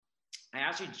I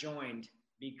actually joined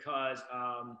because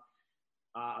a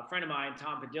friend of mine,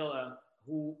 Tom Padilla,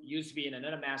 who used to be in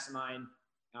another mastermind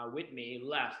with me,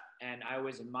 left, and I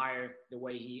always admire the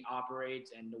way he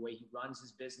operates and the way he runs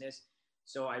his business.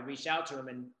 So I reached out to him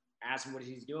and asked him what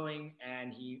he's doing,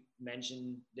 and he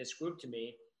mentioned this group to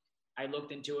me. I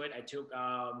looked into it. I took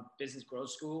business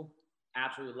growth school,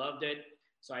 absolutely loved it.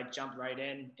 So I jumped right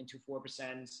in into 4%,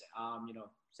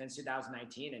 since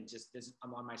 2019, and just this,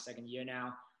 I'm on my second year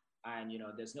now, and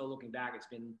there's no looking back. It's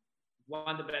been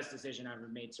one of the best decisions I've ever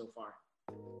made so far.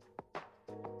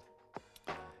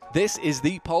 This is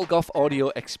the Paul Goff audio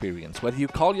experience. Whether you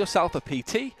call yourself a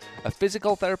PT, a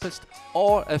physical therapist,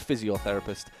 or a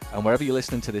physiotherapist, and wherever you're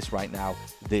listening to this right now,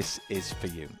 this is for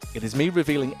you. It is me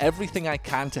revealing everything I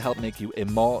can to help make you a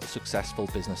more successful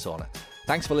business owner.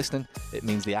 Thanks for listening. It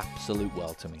means the absolute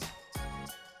world to me.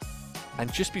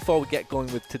 And just before we get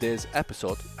going with today's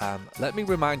episode, let me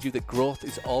remind you that growth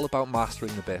is all about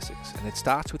mastering the basics, and it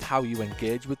starts with how you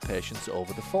engage with patients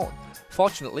over the phone.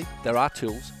 Fortunately, there are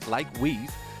tools like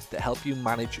Weave that help you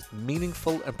manage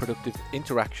meaningful and productive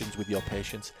interactions with your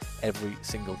patients every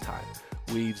single time.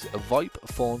 Weave's VoIP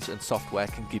phones and software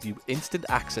can give you instant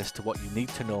access to what you need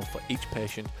to know for each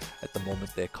patient at the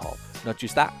moment they call. Not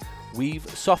just that, Weave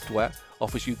software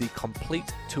offers you the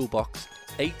complete toolbox,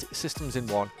 8 systems in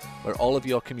one, where all of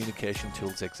your communication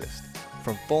tools exist.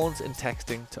 From phones and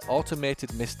texting to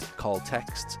automated missed call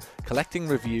texts, collecting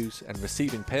reviews and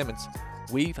receiving payments,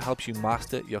 Weave helps you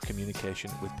master your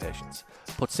communication with patients.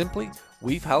 Put simply,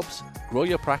 Weave helps grow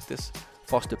your practice,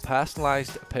 foster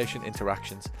personalized patient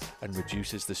interactions, and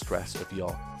reduces the stress of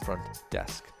your front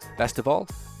desk. Best of all,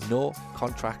 no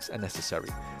contracts are necessary.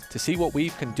 To see what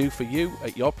Weave can do for you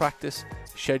at your practice,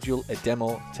 schedule a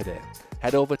demo today.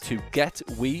 Head over to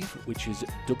GetWeave, which is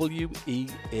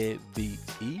WEAVE,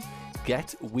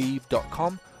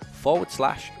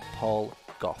 getweave.com/Paul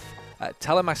Goff.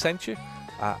 Tell them I sent you,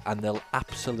 and they'll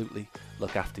absolutely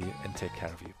look after you and take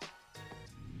care of you.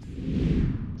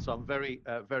 So I'm very,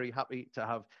 very happy to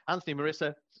have Anthony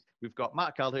Marissa. We've got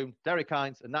Matt Calhoun, Derek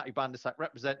Hines, and Natty Bandersack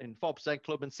representing 4%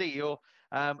 Club and CEO.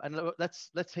 And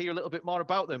let's hear a little bit more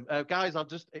about them, guys. I've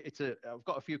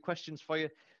got a few questions for you,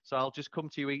 so I'll just come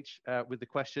to you each with the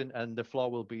question, and the floor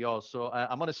will be yours. So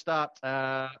I'm going to start.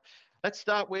 Let's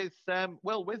start with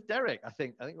Derek. I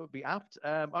think it would be apt.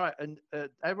 All right, and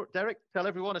Derek, tell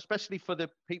everyone, especially for the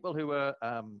people who are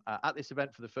at this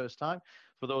event for the first time,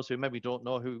 for those who maybe don't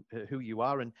know who you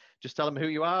are, and just tell them who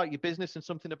you are, your business, and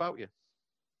something about you.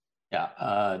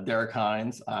 Yeah, Derek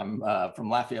Hines. I'm from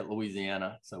Lafayette,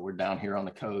 Louisiana, so we're down here on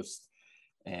the coast,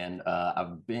 and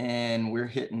we're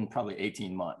hitting probably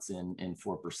 18 months in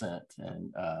 4%,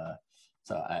 and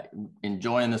so I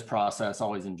enjoying this process.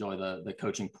 Always enjoy the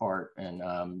coaching part, and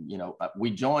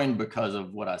we joined because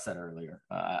of what I said earlier.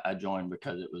 I joined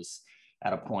because it was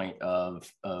at a point of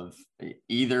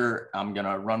either I'm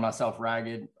gonna run myself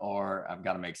ragged or I've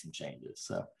got to make some changes.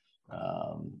 So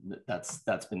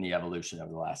that's been the evolution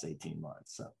over the last 18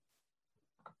 months. So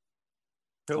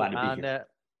cool. Glad to be here.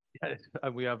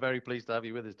 And we are very pleased to have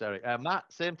you with us, Derek.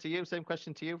 Matt, same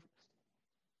question to you.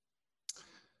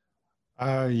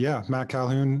 Yeah, Matt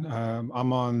Calhoun.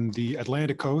 I'm on the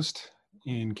Atlantic coast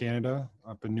in Canada,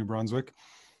 up in New Brunswick.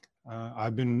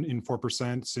 I've been in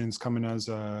 4% since coming as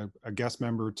a guest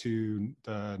member to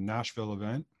the Nashville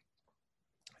event.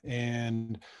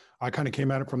 And I kind of came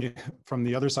at it from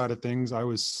the other side of things. I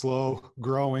was slow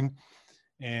growing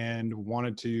and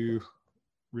wanted to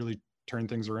really turn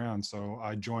things around. So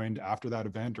I joined after that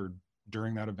event, or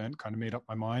during that event, kind of made up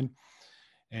my mind.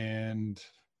 And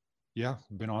yeah,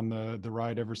 been on the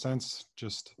ride ever since,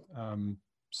 just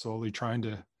slowly trying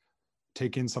to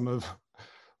take in some of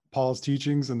Paul's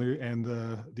teachings and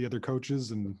the other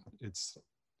coaches, and it's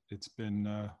been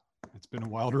a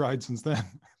wild ride since then.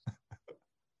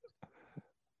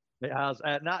 It has.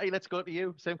 Natty, let's go to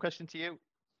you. Same question to you.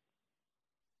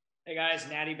 Hey guys,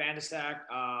 Natty Bandersack.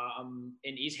 I'm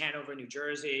in East Hanover, New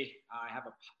Jersey. I have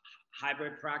a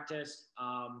hybrid practice,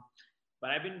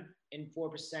 but I've been in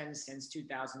 4% since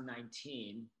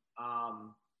 2019.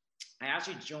 I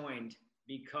actually joined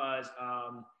because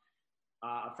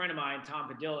a friend of mine, Tom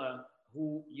Padilla,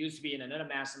 who used to be in another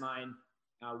mastermind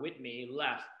with me,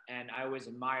 left, and I always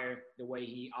admire the way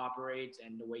he operates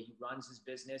and the way he runs his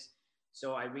business.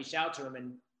 So I reached out to him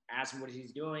and asked him what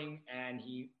he's doing, and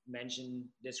he mentioned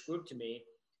this group to me.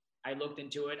 I looked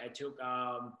into it. I took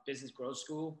business growth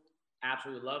school,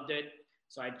 absolutely loved it.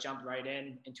 So I jumped right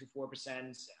into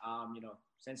 4%,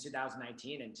 since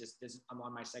 2019, and just this, I'm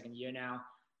on my second year now,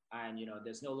 and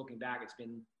there's no looking back. It's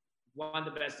been one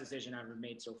of the best decisions I've ever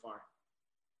made so far.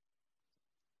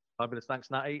 Fabulous. Thanks,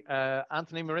 Natty.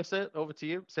 Anthony, Marissa, over to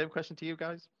you. Same question to you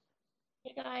guys.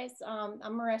 Hey guys, I'm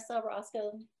Marissa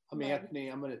Roscoe. I'm Anthony.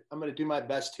 I'm gonna do my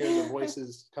best here. The voice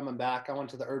is coming back. I went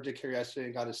to the urgent care yesterday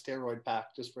and got a steroid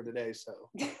pack just for today, so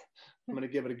I'm gonna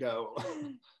give it a go.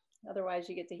 Otherwise,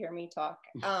 you get to hear me talk.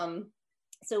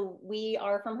 So we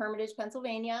are from Hermitage,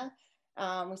 Pennsylvania.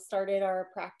 We started our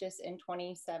practice in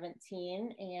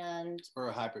 2017, and We're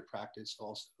a hybrid practice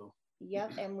also.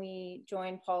 yep, and we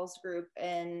joined Paul's group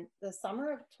in the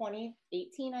summer of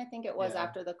 2018, I think it was, Yeah.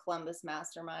 after the Columbus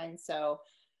Mastermind. So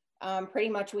pretty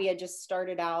much we had just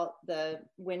started out the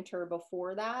winter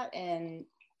before that and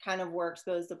kind of were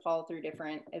exposed to Paul through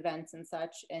different events and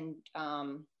such, and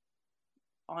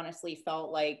honestly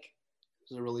felt like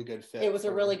it was a really good fit. It was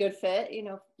a really good fit, you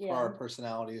know, for our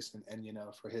personalities and you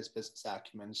know, for his business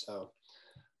acumen. So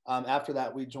after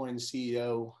that, we joined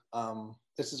CEO.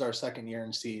 This is our second year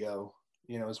in CEO,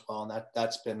 you know, as well, and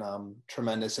that's been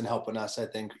tremendous in helping us. I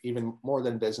think even more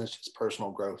than business, just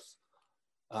personal growth,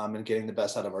 and getting the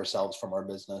best out of ourselves from our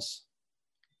business.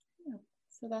 Yeah.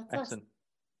 So that's Excellent. us.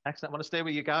 Excellent. I want to stay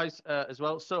with you guys as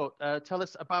well. So tell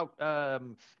us about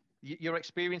your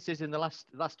experiences in the last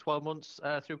 12 months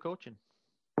through coaching.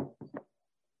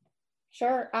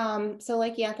 Sure. So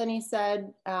like Anthony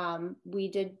said, we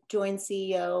did join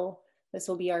CEO. This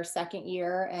will be our second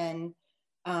year. And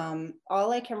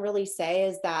all I can really say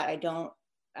is that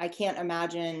I can't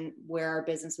imagine where our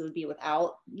business would be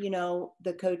without, you know,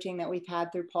 the coaching that we've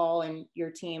had through Paul and your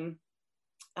team.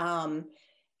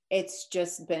 It's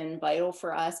just been vital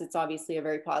for us. It's obviously a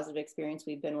very positive experience.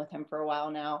 We've been with him for a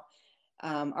while now.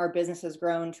 Our business has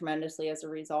grown tremendously as a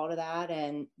result of that.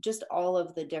 And just all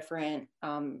of the different,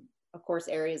 of course,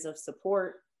 areas of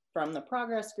support, from the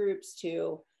progress groups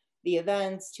to the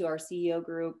events to our CEO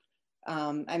group.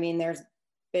 I mean, there's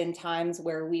been times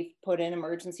where we've put in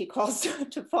emergency calls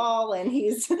to Paul, and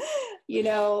he's, you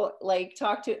know, like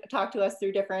talk to us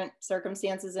through different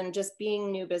circumstances. And just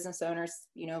being new business owners,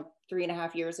 you know,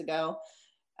 3.5 years ago,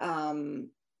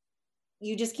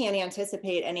 you just can't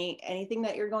anticipate anything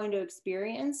that you're going to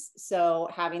experience. So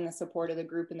having the support of the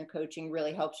group and the coaching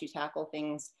really helps you tackle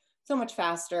things so much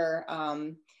faster.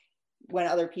 When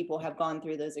other people have gone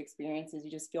through those experiences,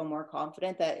 you just feel more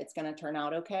confident that it's going to turn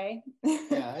out okay.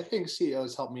 Yeah, I think CEO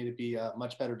has helped me to be a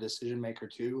much better decision maker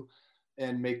too,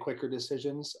 and make quicker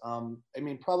decisions. I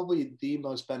mean, probably the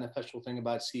most beneficial thing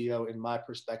about CEO in my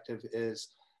perspective is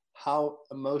how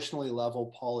emotionally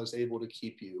level Paul is able to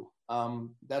keep you.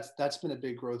 That's been a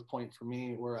big growth point for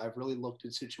me, where I've really looked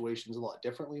at situations a lot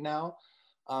differently now.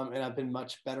 And I've been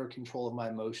much better control of my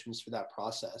emotions through that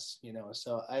process, you know.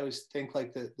 So I always think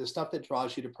like the stuff that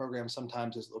draws you to programs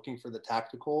sometimes is looking for the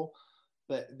tactical,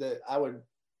 but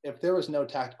if there was no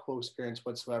tactical experience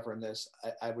whatsoever in this,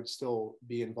 I would still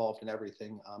be involved in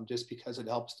everything, just because it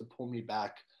helps to pull me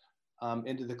back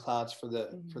into the clouds for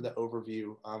the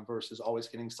overview, versus always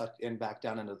getting sucked back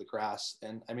down into the grass.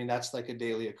 And I mean, that's like a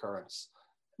daily occurrence.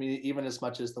 I mean, even as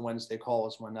much as the Wednesday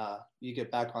calls, when you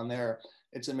get back on there,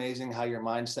 it's amazing how your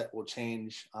mindset will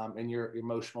change, and your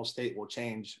emotional state will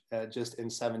change just in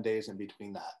 7 days in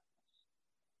between that.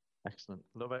 Excellent.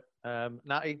 Love it.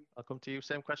 Natty, I'll come to you.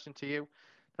 Same question to you.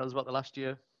 Tell us about the last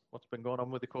year. What's been going on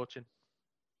with the coaching?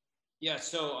 Yeah,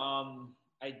 so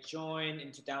I joined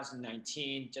in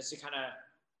 2019, just to kind of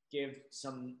give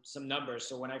some numbers.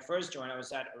 So when I first joined, I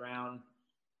was at around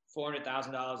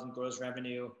 $400,000 in gross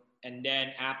revenue. And then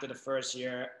after the first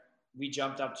year, we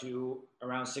jumped up to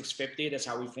around 650. That's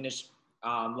how we finished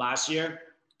last year.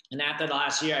 And after the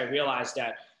last year, I realized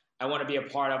that I want to be a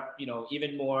part of, you know,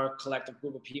 even more collective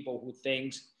group of people who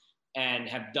think and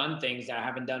have done things that I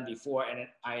haven't done before. And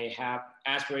I have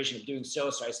aspiration of doing so.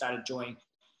 So I started joining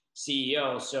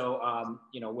CEO. So,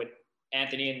 you know, with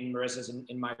Anthony and Marissa's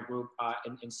in my group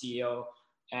in CEO.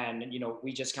 And, you know,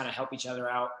 we just kind of help each other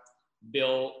out,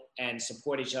 build and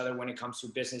support each other when it comes to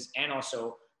business and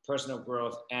also personal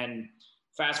growth. And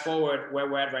fast forward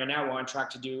where we're at right now, we're on track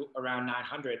to do around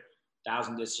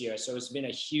 900,000 this year. So it's been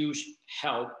a huge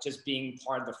help just being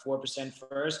part of the 4%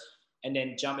 first, and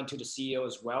then jump into the CEO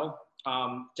as well.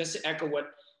 Just to echo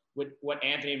what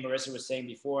Anthony and Marissa was saying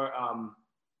before,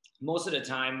 most of the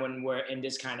time when we're in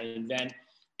this kind of event,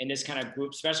 in this kind of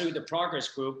group, especially with the progress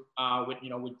group,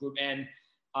 with Group N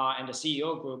and the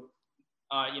CEO group,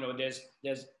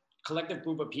 there's collective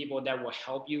group of people that will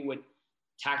help you with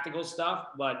tactical stuff.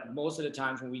 But most of the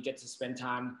times when we get to spend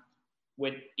time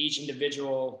with each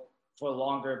individual for a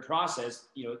longer process,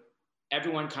 you know,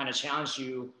 everyone kind of challenge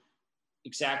you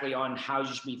exactly on how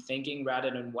you should be thinking rather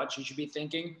than what you should be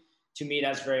thinking. To me,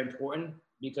 that's very important,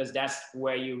 because that's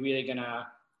where you're really gonna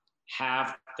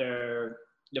have the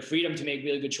the freedom to make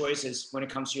really good choices when it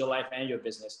comes to your life and your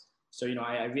business. So,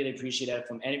 I really appreciate that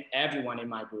from everyone in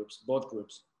my groups, both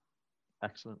groups.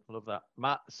 Excellent. I love that.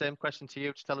 Matt, same question to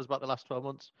you. Just tell us about the last 12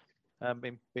 months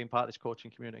being part of this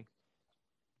coaching community.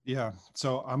 Yeah.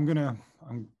 So I'm gonna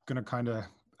kind of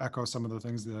echo some of the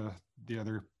things the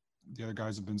other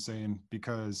guys have been saying,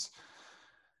 because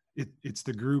it's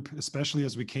the group, especially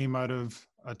as we came out of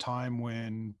a time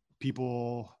when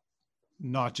people,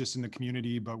 not just in the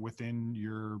community, but within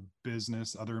your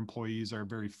business, other employees are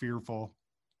very fearful.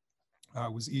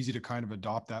 It was easy to kind of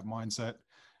adopt that mindset.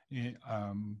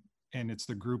 And it's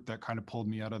the group that kind of pulled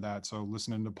me out of that. So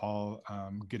listening to Paul,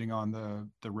 getting on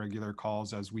the regular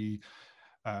calls as we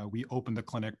opened the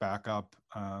clinic back up,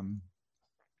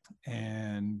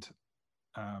 and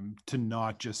to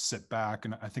not just sit back,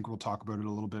 and I think we'll talk about it a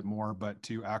little bit more, but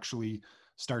to actually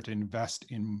start to invest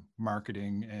in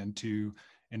marketing and to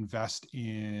invest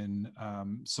in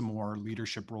some more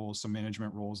leadership roles, some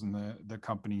management roles in the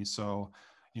company. So,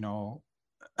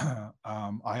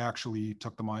 I actually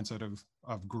took the mindset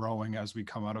of growing as we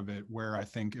come out of it, where I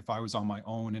think if I was on my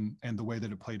own, and the way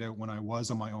that it played out when I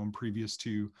was on my own previous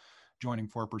to joining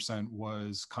 4%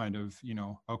 was kind of,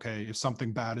 okay, if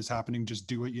something bad is happening, just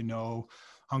do it,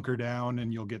 hunker down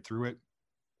and you'll get through it.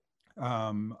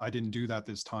 I didn't do that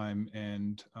this time.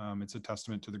 And it's a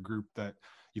testament to the group that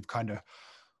you've kind of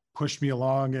pushed me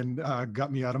along and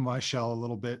got me out of my shell a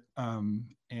little bit.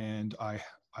 And I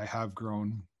have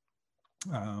grown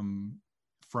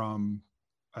from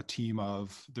a team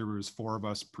of, there was 4 of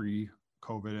us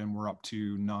pre-COVID, and we're up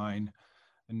to 9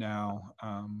 now.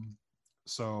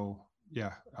 So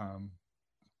yeah,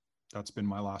 that's been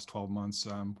my last 12 months,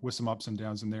 with some ups and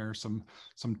downs in there, some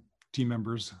team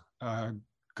members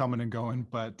coming and going,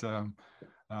 but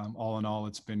all in all,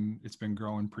 it's been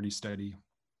growing pretty steady.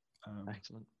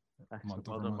 Excellent. Month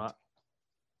Well over done, month.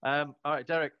 Matt. All right,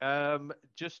 Derek,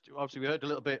 just obviously we heard a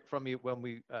little bit from you when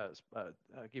we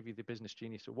give you the Business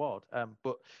Genius Award,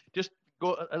 but just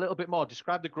go a little bit more,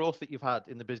 describe the growth that you've had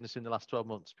in the business in the last 12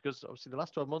 months, because obviously the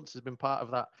last 12 months has been part of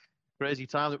that crazy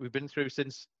time that we've been through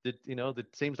since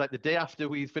seems like the day after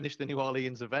we finished the New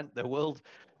Orleans event, the world,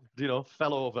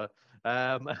 fell over.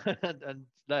 And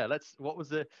yeah,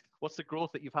 what's the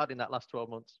growth that you've had in that last 12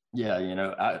 months?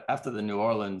 Yeah, after the New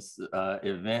Orleans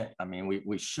event, I mean,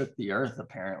 we shook the earth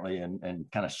apparently and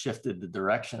kind of shifted the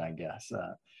direction, I guess.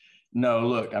 No,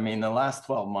 look, I mean, the last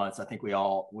 12 months, I think we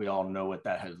all know what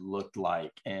that has looked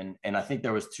like. And I think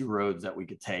there was 2 roads that we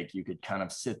could take. You could kind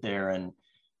of sit there and,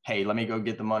 hey, let me go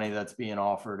get the money that's being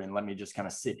offered and let me just kind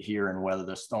of sit here and weather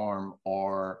the storm,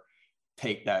 or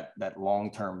take that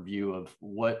long-term view of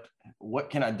what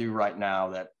can I do right now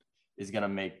that is going to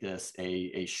make this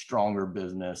a stronger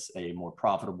business, a more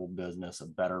profitable business, a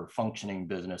better functioning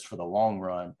business for the long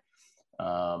run.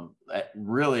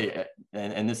 Really,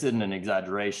 and this isn't an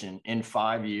exaggeration, in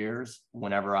 5 years,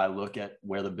 whenever I look at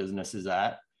where the business is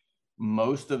at,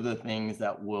 most of the things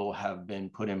that will have been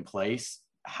put in place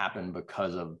happened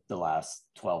because of the last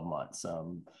 12 months.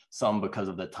 Some because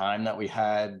of the time that we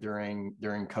had during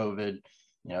COVID,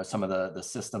 some of the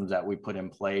systems that we put in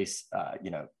place,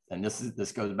 and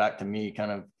this goes back to me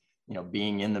kind of,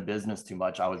 being in the business too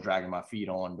much. I was dragging my feet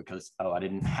on because, I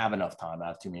didn't have enough time. I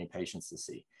have too many patients to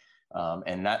see.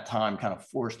 And that time kind of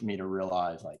forced me to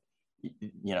realize, like,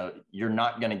 you're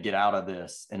not going to get out of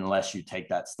this unless you take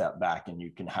that step back and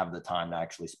you can have the time to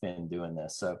actually spend doing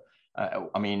this. So,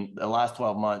 I mean, the last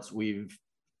 12 months, we've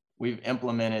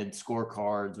implemented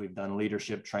scorecards, we've done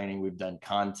leadership training, we've done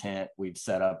content, we've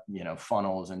set up,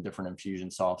 funnels and different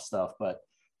Infusionsoft stuff. But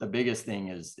the biggest thing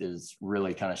is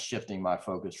really kind of shifting my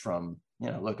focus from,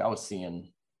 look, I was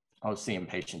seeing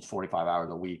patients 45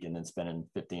 hours a week and then spending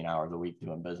 15 hours a week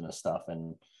doing business stuff.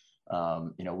 And,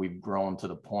 we've grown to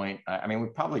the point, I mean,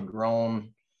 we've probably grown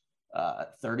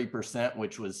 30%,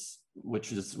 which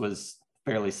was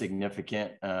fairly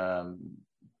significant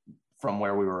from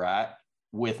where we were at,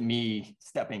 with me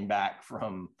stepping back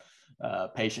from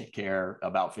patient care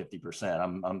about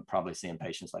 50%. I'm probably seeing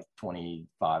patients like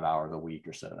 25 hours a week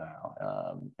or so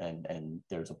now. And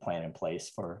there's a plan in place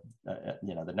for,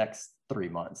 the next 3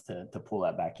 months to pull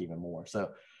that back even more.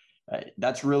 So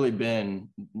that's really been,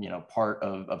 part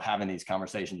of having these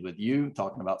conversations with you,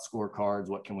 talking about scorecards,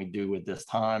 what can we do with this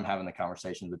time, having the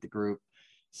conversations with the group.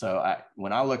 So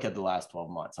when I look at the last 12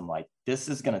 months, I'm like, this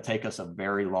is going to take us a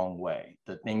very long way,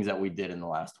 the things that we did in the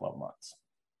last 12 months.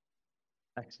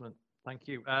 Excellent. Thank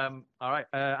you. All right,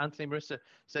 Anthony, Marissa,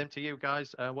 same to you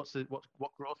guys. What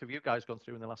growth have you guys gone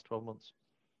through in the last 12 months?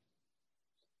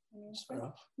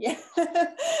 Yeah.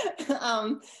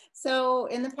 So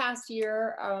in the past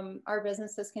year, our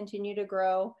business has continued to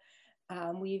grow.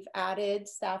 We've added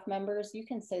staff members. You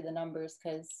can say the numbers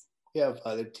because we have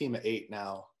the team of 8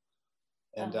 now,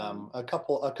 and a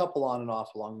couple on and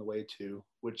off along the way too,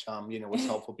 which was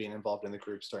helpful being involved in the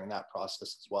groups during that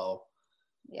process as well.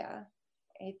 Yeah,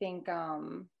 I think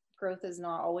growth is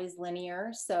not always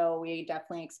linear, so we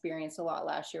definitely experienced a lot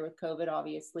last year with COVID,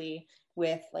 obviously,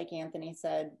 with, like Anthony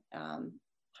said,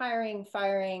 hiring,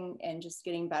 firing, and just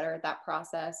getting better at that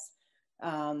process.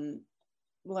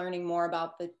 Learning more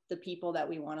about the people that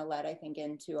we want to let, I think,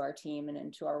 into our team and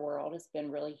into our world has been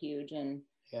really huge. And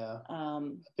yeah, a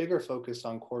bigger focus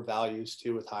on core values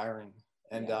too with hiring.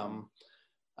 And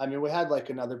I mean, we had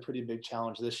like another pretty big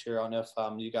challenge this year. I don't know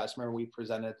if you guys remember, we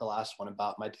presented the last one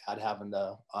about my dad having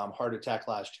the heart attack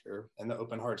last year and the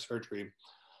open heart surgery.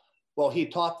 Well, he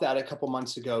topped that a couple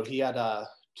months ago. He had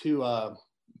 2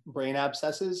 brain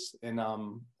abscesses, and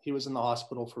he was in the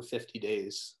hospital for 50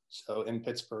 days. So in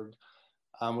Pittsburgh,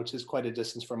 which is quite a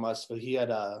distance from us. So he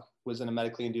had was in a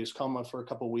medically induced coma for a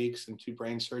couple of weeks and 2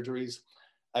 brain surgeries.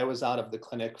 I was out of the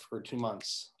clinic for 2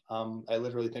 months. I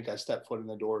literally think I stepped foot in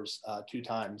the doors 2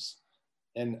 times.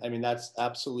 And I mean, that's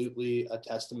absolutely a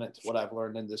testament to what I've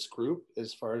learned in this group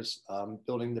as far as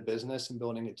building the business and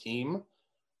building a team,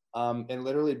 and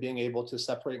literally being able to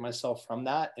separate myself from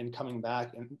that and coming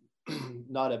back, and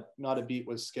not a beat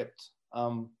was skipped.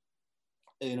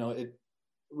 It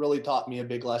really taught me a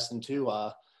big lesson too.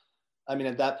 I mean,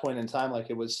 at that point in time, like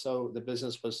the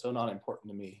business was so not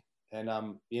important to me. And,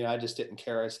 I just didn't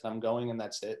care. I said, I'm going and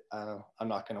that's it. I'm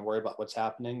not going to worry about what's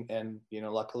happening. And,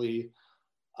 luckily,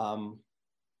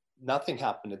 nothing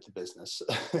happened at the business.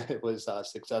 It was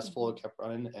successful. It kept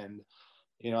running. And,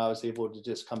 I was able to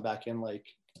just come back in like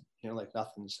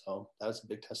nothing. So that was a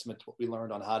big testament to what we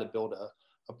learned on how to build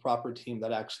a proper team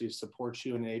that actually supports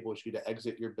you and enables you to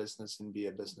exit your business and be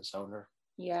a business owner.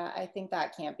 Yeah, I think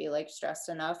that can't be like stressed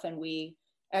enough. And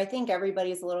I think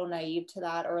everybody's a little naive to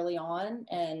that early on.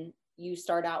 And you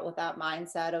start out with that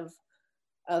mindset of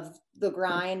the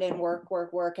grind and work.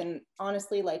 And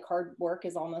honestly, like hard work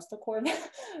is almost a core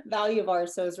value of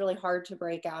ours. So it's really hard to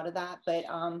break out of that. But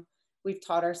we've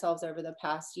taught ourselves over the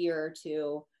past year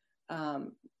to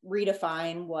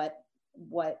redefine what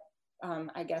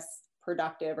I guess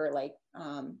productive or like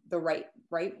the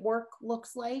right work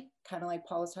looks like, kind of like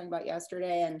Paul was talking about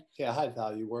yesterday. And high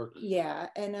value work. Yeah.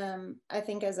 And I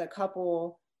think as a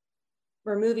couple,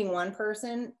 removing one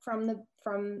person from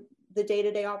the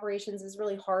day-to-day operations is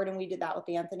really hard. And we did that with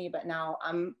Anthony, but now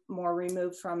I'm more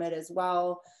removed from it as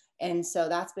well. And so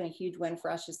that's been a huge win for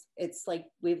us. It's like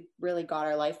we've really got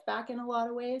our life back in a lot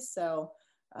of ways. So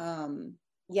I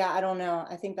don't know.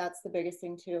 I think that's the biggest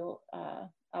thing too,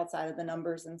 outside of the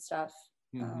numbers and stuff.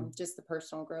 Just the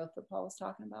personal growth that Paul was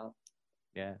talking about.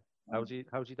 Yeah. How's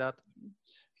your dad?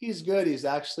 He's good.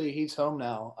 He's home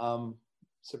now.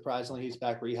 Surprisingly, he's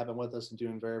back rehabbing with us and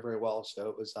doing very, very well. So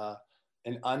it was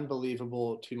an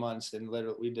unbelievable 2 months, and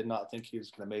literally we did not think he was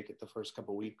going to make it the first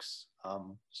couple of weeks.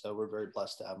 So we're very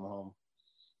blessed to have him home.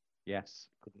 Yes,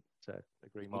 couldn't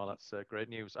agree more. That's great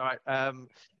news. All right.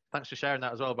 Thanks for sharing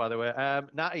that as well, by the way.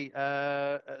 Natty,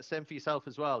 same for yourself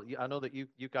as well. I know that you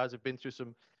guys have been through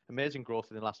some amazing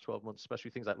growth in the last 12 months, especially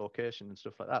things like location and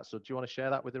stuff like that. So do you want to share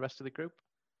that with the rest of the group?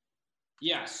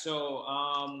 Yeah. So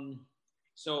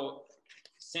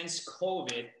since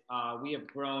COVID, we have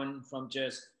grown from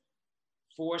just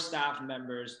 4 staff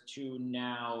members to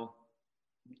now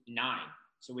 9.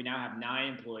 So we now have 9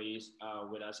 employees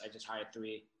with us. I just hired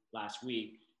 3 last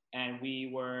week. And we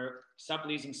were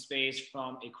subleasing space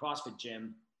from a CrossFit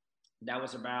gym that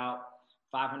was about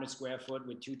 500 square foot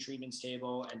with 2 treatments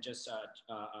table and just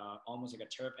almost like a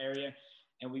turf area.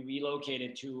 And we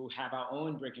relocated to have our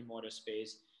own brick and mortar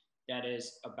space that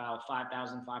is about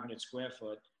 5,500 square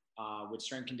foot with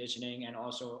strength conditioning and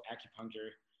also acupuncture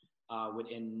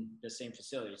within the same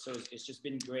facility. So it's just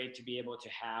been great to be able to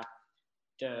have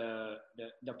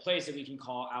the place that we can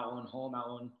call our own home, our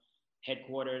own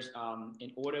headquarters,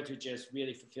 in order to just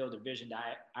really fulfill the vision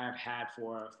that I have had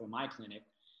for my clinic.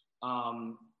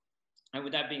 And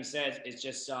with that being said, it's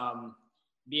just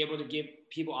be able to give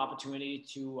people opportunity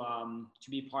to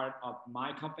be part of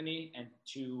my company and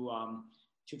to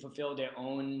fulfill their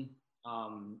own,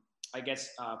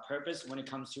 purpose when it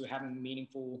comes to having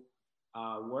meaningful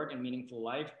work and meaningful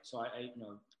life. So I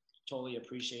totally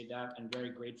appreciate that and very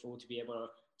grateful to be able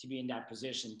to be in that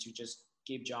position to just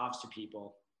give jobs to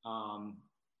people.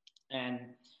 And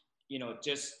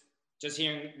just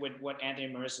hearing what Anthony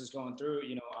and Marissa is going through,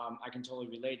 I can totally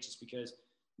relate, just because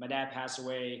my dad passed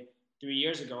away 3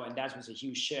 years ago, and that was a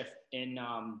huge shift in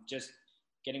just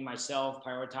getting myself,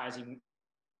 prioritizing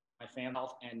my family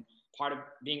health, and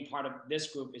being part of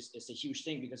this group is a huge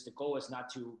thing, because the goal is not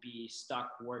to be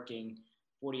stuck working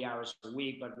 40 hours a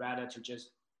week, but rather to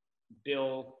just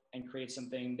build and create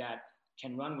something that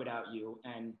can run without you.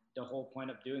 And the whole point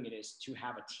of doing it is to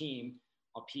have a team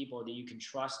of people that you can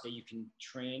trust, that you can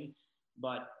train,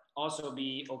 but also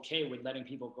be okay with letting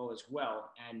people go as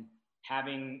well. And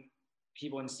having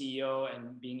people in CEO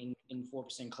and being in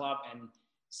 4% Club and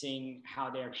seeing how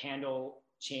they handle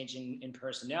change in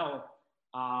personnel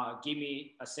give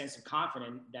me a sense of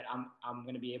confidence that I'm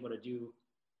going to be able to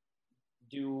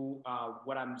do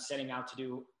what I'm setting out to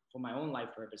do for my own life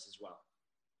purpose as well.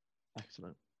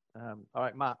 Excellent. All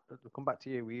right, Matt, we'll come back to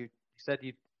you. You said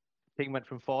your team went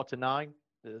from 4 to 9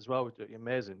 as well, which is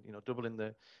amazing. You know, doubling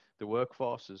the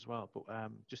workforce as well. But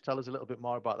just tell us a little bit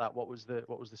more about that. What was the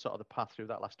sort of the path through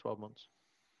that last 12 months?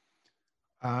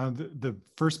 The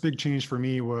first big change for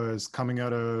me was coming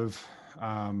out of,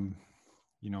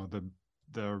 you know,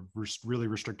 the really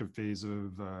restrictive phase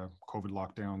of COVID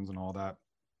lockdowns and all that.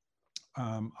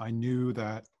 I knew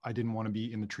that I didn't want to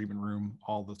be in the treatment room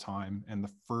all the time. And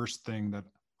the first thing that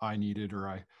I needed, or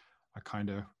I kind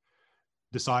of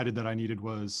decided that I needed,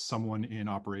 was someone in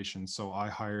operations. So I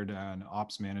hired an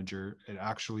ops manager. It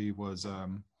actually was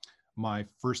my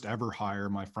first ever hire,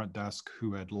 my front desk,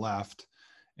 who had left.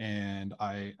 And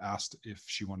I asked if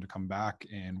she wanted to come back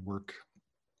and work.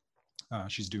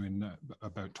 She's doing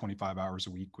about 25 hours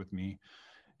a week with me.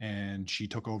 And she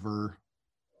took over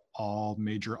all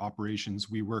major operations.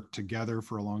 We worked together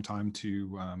for a long time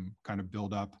to kind of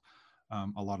build up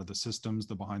a lot of the systems,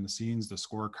 the behind the scenes, the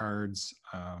scorecards,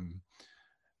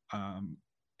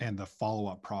 and the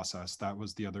follow-up process. That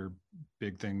was the other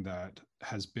big thing that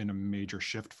has been a major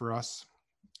shift for us.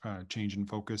 Change in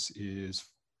focus is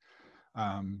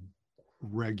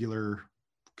regular,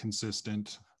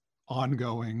 consistent,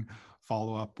 ongoing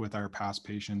follow-up with our past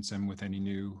patients and with any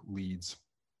new leads.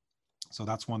 So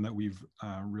that's one that we've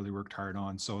really worked hard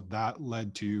on. So that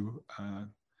led to,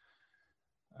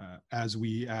 as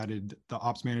we added the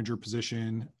ops manager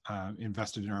position,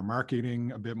 invested in our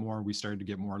marketing a bit more, we started to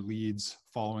get more leads.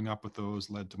 Following up with those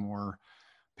led to more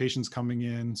patients coming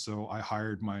in. So I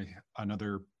hired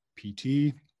another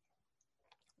PT,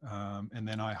 and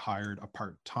then I hired a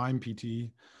part-time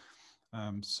PT.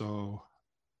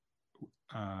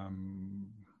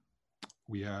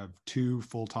 We have 2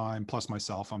 full-time plus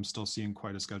myself. I'm still seeing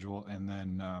quite a schedule, and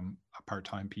then a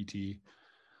part-time PT,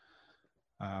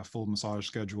 full massage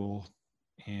schedule.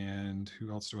 And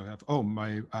who else do I have? Oh,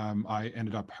 I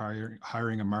ended up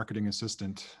hiring a marketing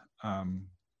assistant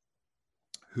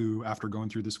who, after going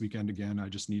through this weekend again, I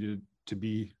just needed to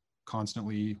be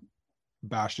constantly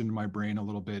bashed into my brain a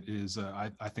little bit, is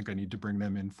I think I need to bring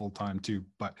them in full-time too.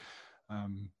 But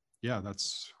yeah,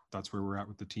 that's where we're at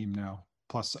with the team now.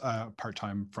 Plus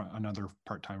another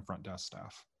part-time front desk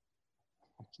staff.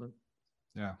 Excellent.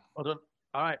 Yeah. Well done.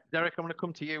 All right, Derek, I'm going to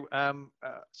come to you.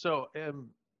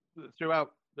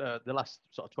 Throughout the last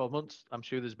sort of 12 months, I'm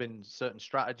sure there's been certain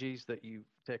strategies that you've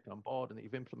taken on board and that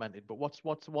you've implemented. But what's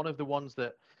one of the ones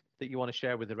that you want to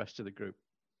share with the rest of the group?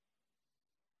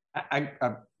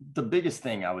 The biggest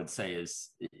thing I would say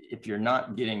is, if you're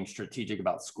not getting strategic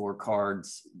about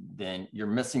scorecards, then you're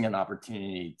missing an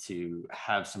opportunity to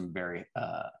have some very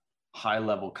high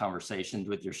level conversations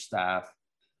with your staff.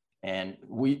 And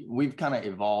we've kind of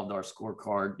evolved our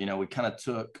scorecard. You know, we kind of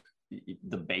took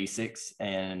the basics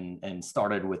and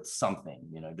started with something,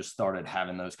 you know, just started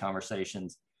having those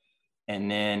conversations. And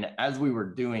then as we were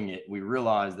doing it, we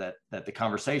realized that the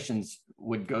conversations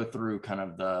would go through kind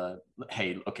of the,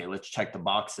 hey, okay, let's check the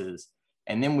boxes.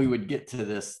 And then we would get to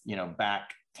this, you know, back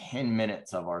 10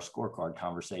 minutes of our scorecard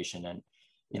conversation. And,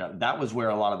 you know, that was where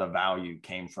a lot of the value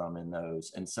came from in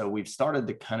those. And so we've started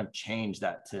to kind of change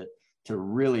that to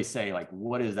really say, like,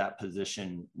 what is that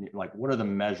position? Like, what are the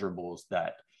measurables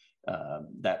that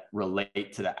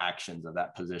relate to the actions of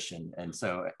that position? And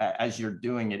so as you're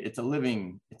doing it, it's a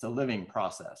living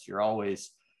process. You're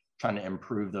always trying to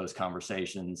improve those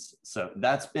conversations. So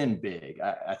that's been big.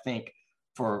 I think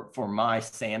for my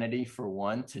sanity, for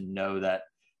one, to know that,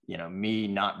 you know, me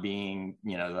not being,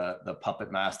 you know, the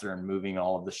puppet master and moving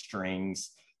all of the strings,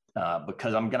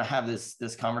 because I'm going to have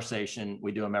this conversation.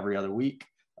 We do them every other week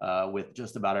with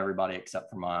just about everybody except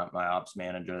for my ops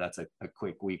manager. That's a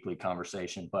quick weekly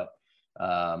conversation, but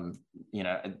you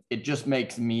know, it just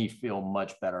makes me feel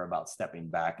much better about stepping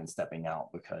back and stepping out,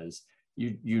 because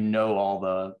you know all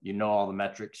the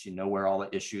metrics, you know where all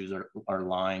the issues are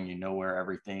lying, you know where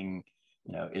everything,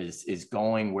 you know, is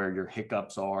going, where your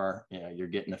hiccups are, you know, you're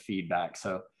getting the feedback.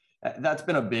 So that's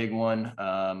been a big one.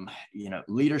 You know,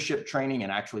 leadership training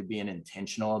and actually being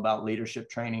intentional about leadership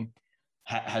training.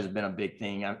 has been a big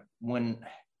thing.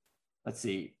 Let's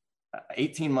see,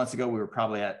 18 months ago, we were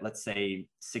probably at, let's say,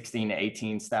 16 to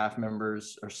 18 staff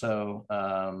members or so.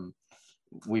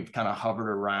 We've kind of hovered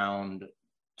around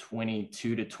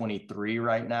 22 to 23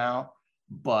 right now.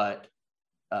 But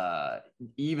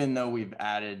even though we've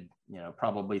added,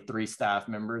 probably 3 staff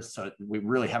members, so we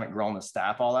really haven't grown the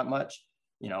staff all that much,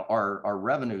 our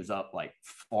revenue's up like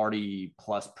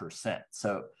 40+%.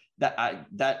 So that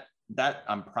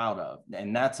I'm proud of.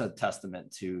 And that's a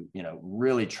testament to,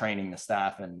 really training the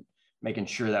staff and making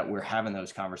sure that we're having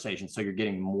those conversations. So you're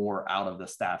getting more out of the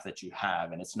staff that you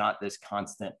have. And it's not this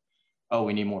constant, oh,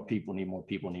 we need more people, need more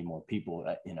people, need more people.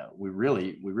 We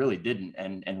really didn't.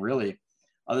 And really,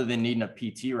 other than needing a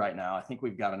PT right now, I think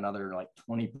we've got another like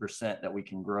 20% that we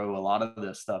can grow a lot of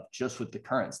this stuff just with the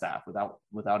current staff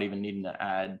without even needing to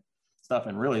add stuff.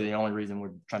 And really the only reason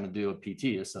we're trying to do a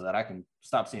PT is so that I can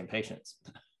stop seeing patients.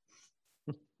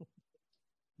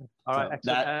 All right,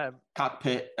 excellent. That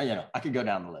cockpit, I could go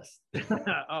down the list.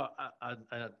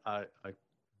 I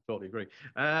totally agree.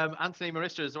 Anthony,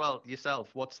 Marissa, as well,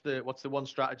 yourself, what's the one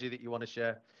strategy that you want to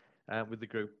share with the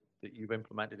group that you've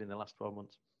implemented in the last 12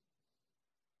 months?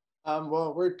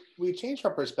 Well, we changed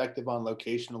our perspective on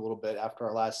location a little bit after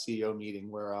our last CEO meeting,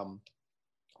 where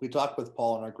we talked with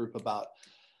Paul and our group about,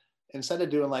 instead of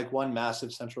doing like one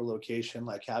massive central location,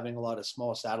 like having a lot of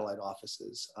small satellite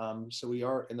offices. So we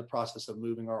are in the process of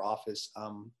moving our office.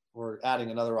 We're adding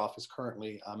another office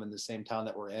currently in the same town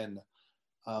that we're in.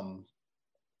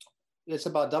 It's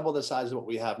about double the size of what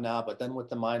we have now, but then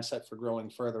with the mindset for growing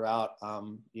further out,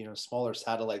 smaller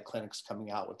satellite clinics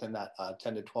coming out within that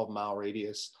 10 to 12 mile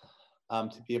radius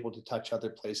to be able to touch other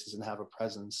places and have a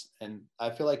presence. And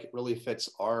I feel like it really fits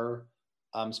our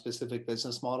specific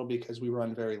business model because we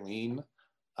run very lean.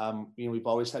 We've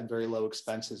always had very low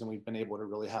expenses, and we've been able to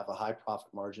really have a high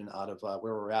profit margin out of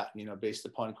where we're at, based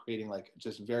upon creating like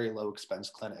just very low expense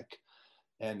clinic.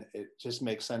 And it just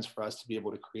makes sense for us to be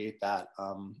able to create that,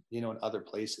 in other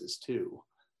places too,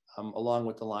 along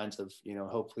with the lines of,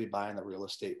 hopefully buying the real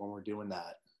estate when we're doing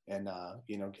that, and,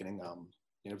 getting,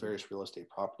 various real estate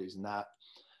properties and that.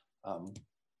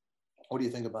 What do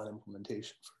you think about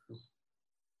implementation for?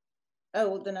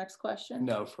 Oh, the next question?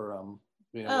 No, for,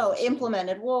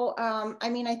 implemented. Well,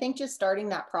 I think just starting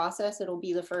that process, this will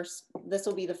be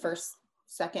the first,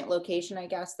 second location, I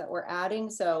guess, that we're adding.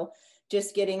 So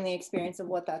just getting the experience of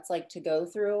what that's like to go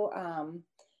through,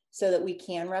 so that we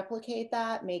can replicate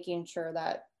that, making sure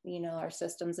that, our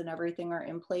systems and everything are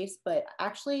in place, but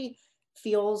actually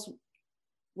feels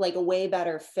like a way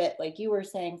better fit, like you were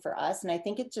saying, for us. And I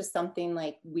think it's just something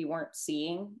like we weren't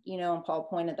seeing, and Paul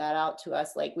pointed that out to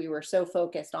us. Like we were so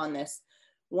focused on this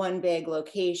one big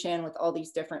location with all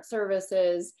these different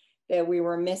services that we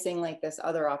were missing like this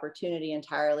other opportunity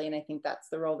entirely. And I think that's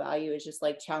the real value, is just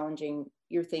like challenging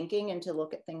your thinking and to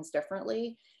look at things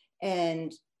differently.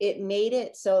 And it made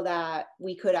it so that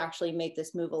we could actually make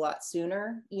this move a lot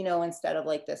sooner, instead of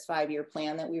like this 5-year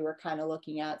plan that we were kind of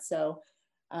looking at. So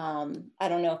I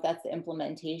don't know if that's the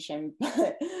implementation,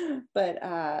 but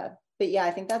yeah,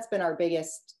 I think that's been our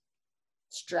biggest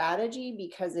strategy,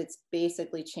 because it's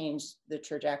basically changed the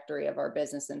trajectory of our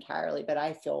business entirely. But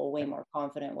I feel way more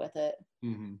confident with it.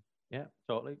 Mm-hmm. Yeah,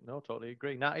 totally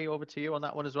agree. Natty, over to you on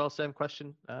that one as well. Same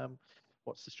question.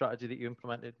 What's the strategy that you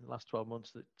implemented in the last 12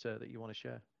 months that you want to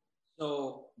share?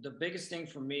 So the biggest thing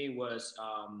for me was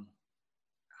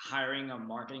hiring a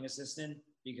marketing assistant,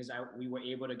 because we were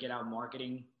able to get out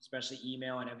marketing, especially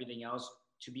email and everything else,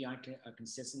 to be on a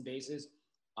consistent basis.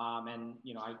 And,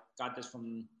 I got this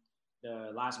from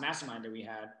the last Mastermind that we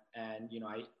had. And,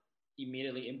 I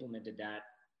immediately implemented that,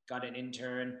 got an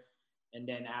intern. And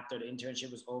then after the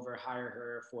internship was over, hire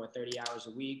her for 30 hours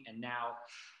a week. And now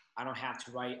I don't have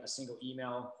to write a single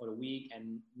email for the week,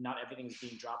 and not everything is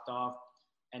being dropped off.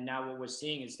 And now what we're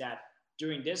seeing is that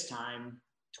during this time,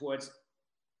 towards,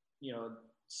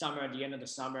 summer, at the end of the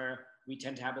summer, we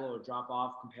tend to have a little drop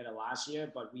off compared to last year,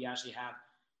 but we actually have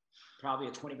probably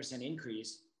a 20%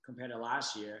 increase compared to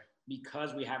last year,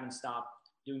 because we haven't stopped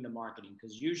doing the marketing.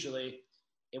 Because usually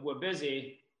if we're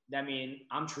busy, that means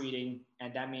I'm treating,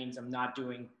 and that means I'm not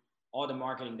doing all the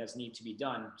marketing that's need to be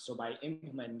done. So by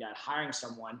implementing that, hiring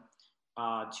someone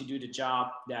to do the job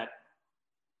that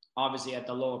obviously at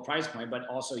the lower price point, but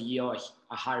also yield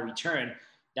a high return,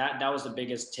 that was the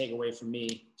biggest takeaway for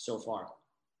me so far.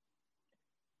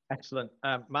 Excellent.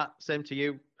 Matt, same to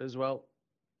you as well.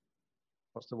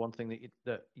 What's the one thing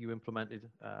that you implemented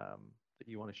that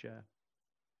you want to share?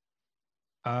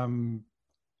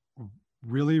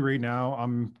 Really, right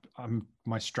now,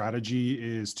 my strategy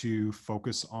is to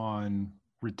focus on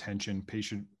retention,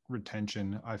 patient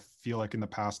retention. I feel like in the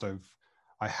past, I've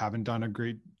I haven't done a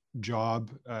great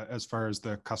job as far as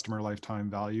the customer lifetime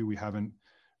value. We haven't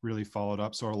really followed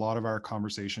up. So a lot of our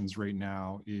conversations right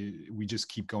now, we just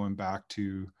keep going back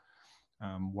to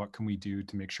what can we do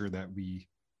to make sure that we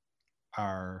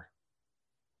are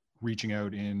reaching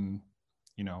out in,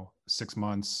 6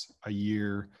 months, a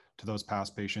year to those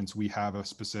past patients. We have a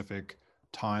specific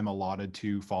time allotted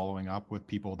to following up with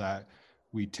people that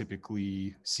we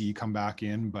typically see come back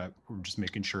in, but we're just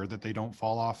making sure that they don't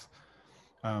fall off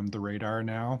the radar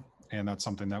now. And that's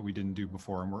something that we didn't do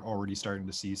before. And we're already starting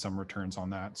to see some returns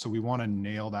on that. So we want to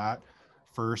nail that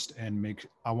first and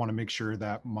I want to make sure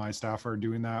that my staff are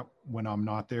doing that when I'm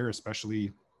not there,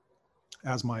 especially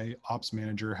as my ops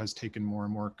manager has taken more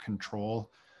and more control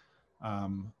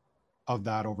of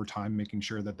that over time, making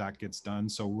sure that that gets done.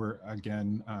 So we're,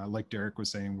 again, like Derek was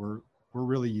saying, we're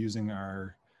really using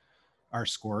our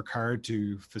scorecard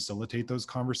to facilitate those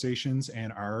conversations,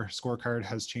 and our scorecard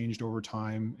has changed over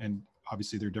time, and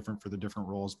obviously they're different for the different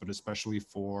roles, but especially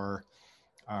for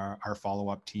our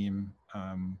follow-up team,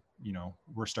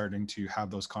 we're starting to have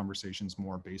those conversations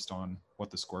more based on what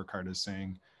the scorecard is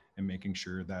saying and making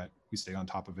sure that we stay on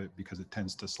top of it, because it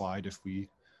tends to slide if we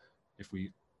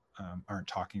aren't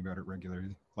talking about it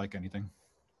regularly, like anything.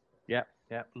 Yeah,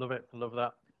 love it. Love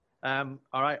that.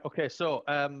 All right, okay, so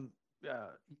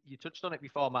you touched on it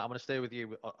before, Matt. I'm going to stay with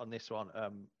you on this one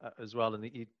as well.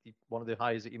 And one of the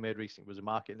hires that you made recently was a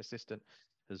marketing assistant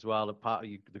as well, and part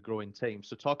of the growing team.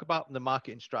 So talk about the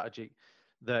marketing strategy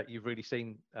that you've really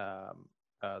seen,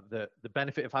 the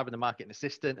benefit of having the marketing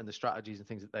assistant and the strategies and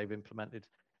things that they've implemented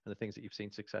and the things that you've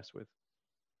seen success with.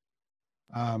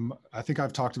 I think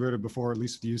I've talked about it before, at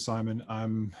least with you, Simon.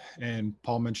 And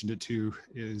Paul mentioned it too,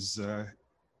 is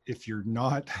if you're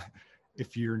not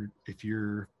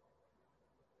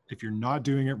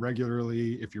doing it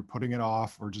regularly, if you're putting it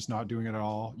off or just not doing it at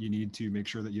all, you need to make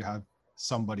sure that you have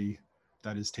somebody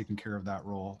that is taking care of that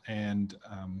role. And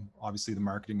obviously the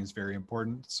marketing is very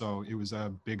important. So it was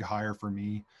a big hire for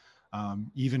me,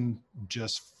 even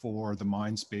just for the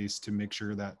mind space, to make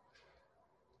sure that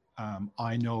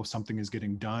I know something is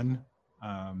getting done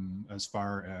as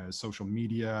far as social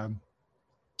media,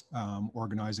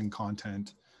 organizing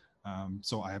content.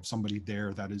 So I have somebody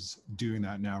there that is doing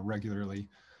that now regularly.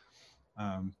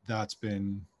 That's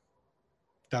been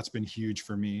huge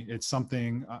for me. It's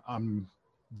something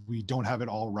we don't have it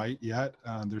all right yet.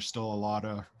 There's still a lot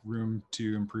of room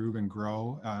to improve and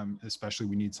grow. Especially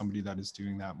we need somebody that is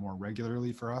doing that more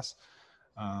regularly for us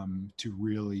to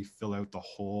really fill out the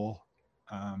whole,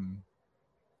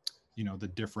 the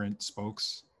different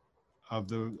spokes of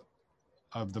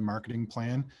the marketing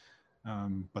plan.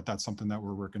 But that's something that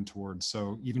we're working towards.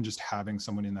 So even just having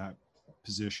someone in that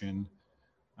position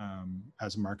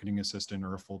as a marketing assistant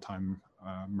or a full-time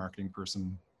marketing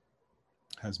person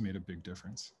has made a big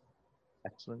difference.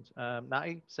 Excellent.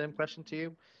 Natty, same question to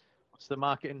you. What's the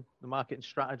marketing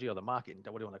strategy, or the marketing,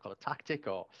 what do you want to call it, tactic,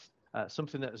 or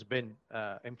something that has been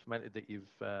implemented that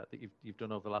you've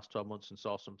done over the last 12 months and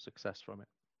saw some success from it?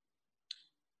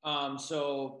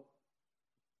 So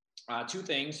two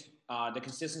things: the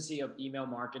consistency of email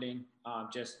marketing,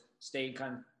 just stay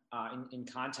in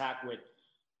contact with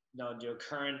your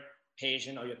current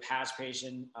patient or your past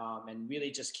patient, and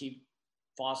really just keep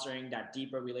fostering that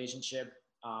deeper relationship.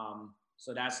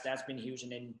 So that's been huge.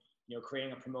 And then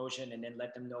creating a promotion and then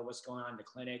let them know what's going on in the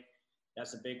clinic.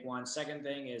 That's a big one. Second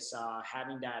thing is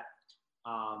having that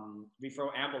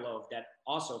referral envelope that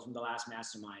also from the last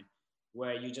Mastermind,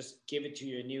 where you just give it to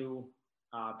your new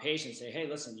patient, say, hey,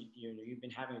 listen, you've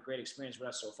been having a great experience with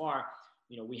us so far.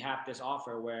 We have this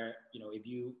offer where, if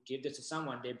you give this to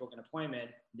someone, they book an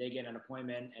appointment, they get an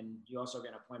appointment, and you also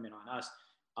get an appointment on us.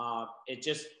 It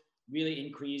just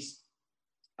really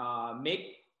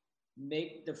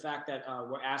make the fact that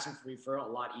we're asking for referral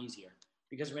a lot easier,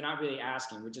 because we're not really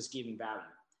asking, we're just giving value.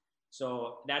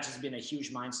 So that's just been a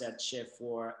huge mindset shift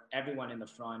for everyone in the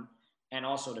front, and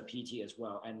also the PT as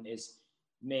well. And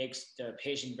makes the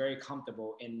patient very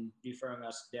comfortable in referring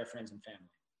us to their friends and family.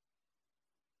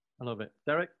 I love it.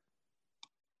 Derek,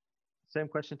 same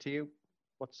question to you.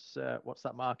 What's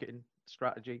that marketing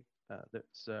strategy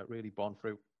that's really borne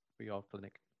through for your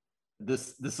clinic?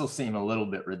 This will seem a little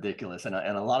bit ridiculous, and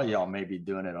a lot of y'all may be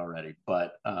doing it already,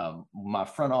 but my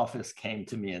front office came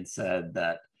to me and said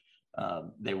that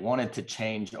they wanted to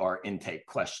change our intake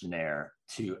questionnaire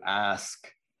to ask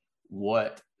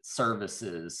what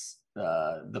services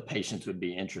the patients would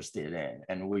be interested in.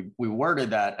 And we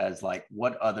worded that as like,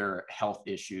 what other health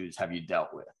issues have you dealt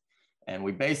with? And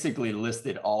we basically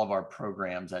listed all of our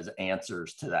programs as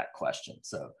answers to that question.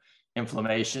 So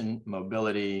inflammation,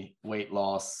 mobility, weight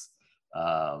loss,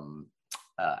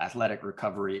 athletic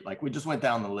recovery. Like we just went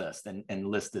down the list and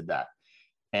listed that.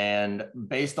 And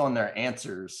based on their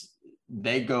answers,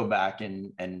 they go back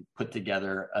and put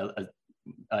together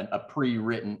a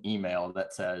pre-written email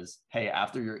that says, hey,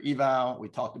 after your eval, we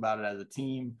talked about it as a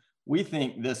team. We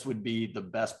think this would be the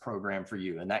best program for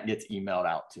you. And that gets emailed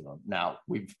out to them. Now,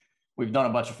 we've done a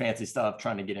bunch of fancy stuff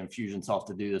trying to get Infusionsoft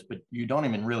to do this, but you don't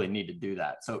even really need to do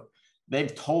that. So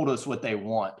they've told us what they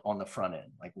want on the front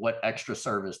end, like what extra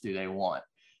service do they want?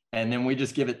 And then we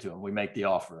just give it to them. We make the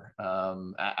offer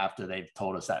after they've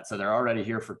told us that. So they're already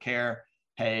here for care.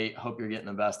 Hey, hope you're getting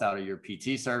the best out of your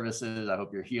PT services. I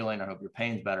hope you're healing. I hope your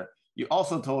pain's better. You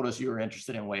also told us you were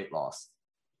interested in weight loss.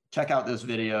 Check out this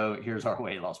video. Here's our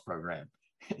weight loss program.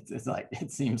 It's like,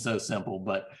 it seems so simple,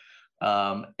 but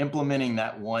implementing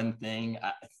that one thing,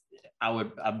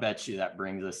 I bet you that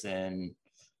brings us in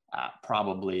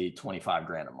probably 25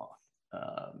 grand a month.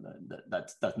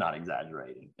 That's not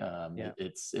exaggerating. Yeah.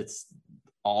 It's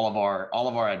all of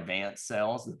our advanced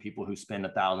sales, the people who spend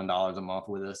 $1,000 a month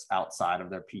with us outside of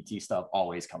their PT stuff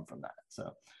always come from that.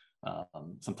 So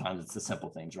sometimes it's the simple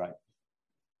things, right?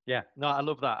 Yeah, no, I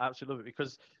love that. I absolutely love it,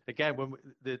 because again, when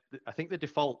I think the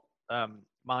default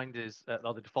mind is,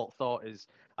 or the default thought is,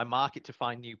 I market to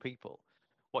find new people.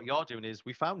 What you're doing is,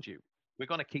 we found you. We're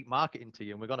going to keep marketing to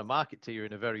you, and we're going to market to you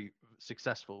in a very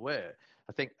successful way.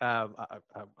 I think I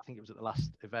think it was at the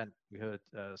last event we heard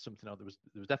something. Or there was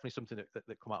definitely something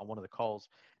that come out on one of the calls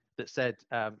that said,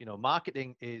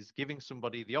 marketing is giving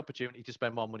somebody the opportunity to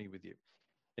spend more money with you,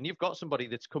 and you've got somebody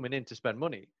that's coming in to spend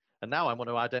money. And now I want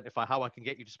to identify how I can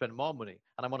get you to spend more money.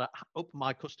 And I want to up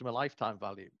my customer lifetime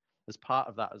value as part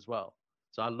of that as well.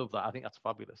 So I love that. I think that's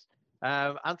fabulous.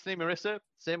 Anthony, Marissa,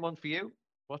 same one for you.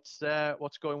 What's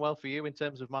going well for you in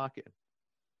terms of marketing?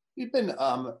 We've been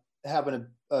having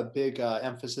a big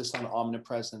emphasis on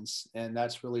omnipresence, and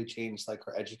that's really changed like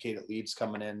our educated leads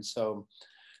coming in. So,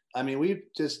 I mean, we've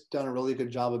just done a really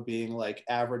good job of being like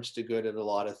average to good at a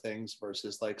lot of things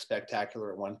versus like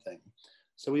spectacular at one thing.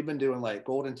 So we've been doing like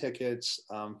golden tickets,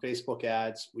 Facebook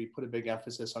ads. We put a big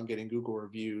emphasis on getting Google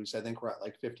reviews. I think we're at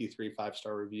like 53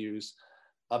 5-star reviews,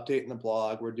 updating the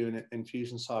blog. We're doing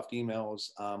Infusionsoft emails,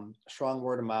 strong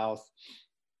word of mouth.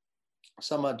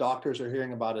 Some doctors are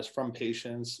hearing about us from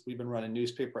patients. We've been running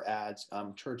newspaper ads,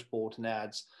 church bulletin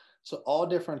ads. So all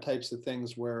different types of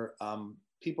things where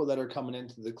people that are coming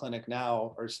into the clinic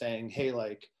now are saying, hey,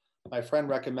 like, my friend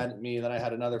recommended me, then I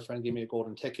had another friend give me a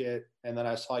golden ticket, and then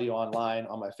I saw you online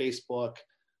on my Facebook,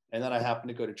 and then I happened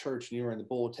to go to church and you were in the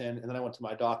bulletin, and then I went to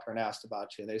my doctor and asked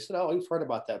about you, and they said, oh, you've heard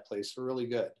about that place, they're really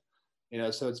good.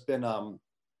 So it's been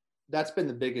that's been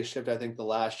the biggest shift, I think, the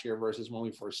last year versus when we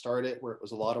first started, where it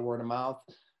was a lot of word of mouth.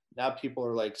 Now people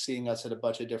are like seeing us at a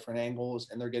bunch of different angles,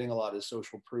 and they're getting a lot of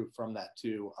social proof from that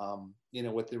too,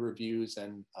 with the reviews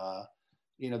and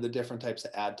the different types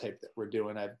of ad type that we're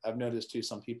doing. I've noticed too,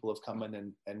 some people have come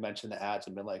in and mentioned the ads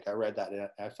and been like, I read that and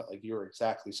I felt like you were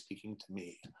exactly speaking to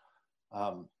me.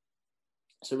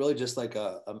 So really just like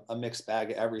a mixed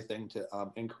bag of everything to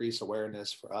increase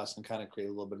awareness for us and kind of create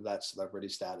a little bit of that celebrity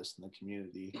status in the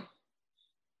community.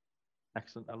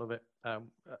 Excellent. I love it.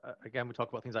 Again, we talk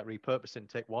about things like repurposing.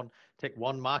 Take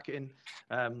one marketing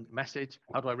message.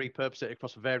 How do I repurpose it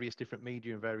across various different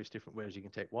media in various different ways? You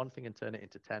can take one thing and turn it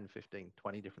into 10, 15,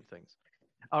 20 different things.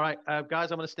 All right,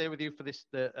 guys, I'm going to stay with you for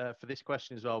this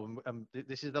question as well.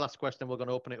 This is the last question. We're going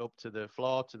to open it up to the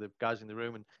floor, to the guys in the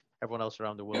room and everyone else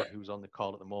around the world who's on the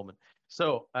call at the moment.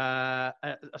 So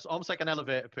it's almost like an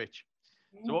elevator pitch.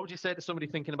 So what would you say to somebody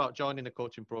thinking about joining a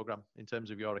coaching program in terms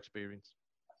of your experience?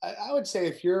 I would say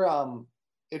if you're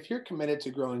committed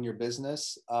to growing your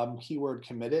business, keyword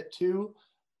committed to,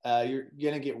 you're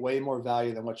going to get way more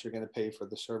value than what you're going to pay for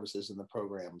the services and the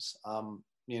programs.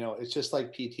 It's just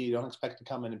like PT. Don't expect to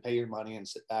come in and pay your money and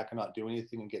sit back and not do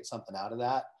anything and get something out of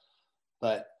that.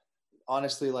 But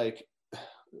honestly, like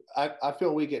I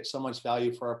feel we get so much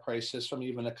value for our price just from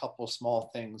even a couple of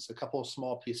small things, a couple of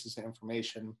small pieces of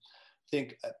information. I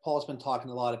think Paul's been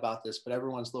talking a lot about this, but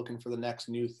everyone's looking for the next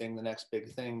new thing, the next big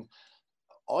thing.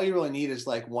 All you really need is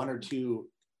like one or two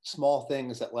small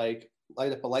things that like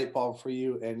light up a light bulb for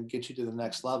you and get you to the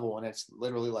next level. And it's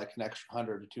literally like an extra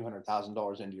 $100,000 to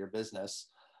 $200,000 into your business.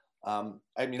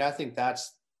 I think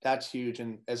that's huge.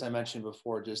 And as I mentioned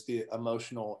before, just the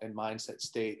emotional and mindset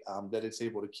state that it's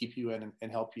able to keep you in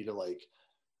and help you to like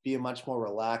be a much more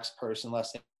relaxed person,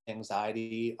 less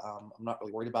anxiety. I'm not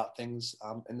really worried about things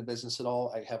in the business at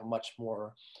all. I have a much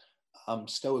more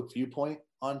stoic viewpoint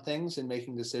on things and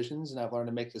making decisions. And I've learned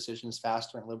to make decisions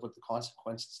faster and live with the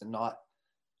consequences and not,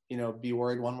 be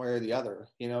worried one way or the other,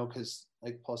 because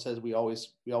like Paul says, we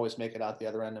always make it out the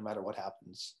other end, no matter what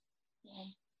happens.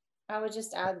 Yeah. I would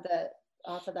just add that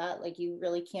off of that, like you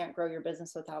really can't grow your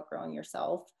business without growing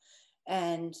yourself.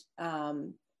 And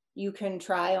you can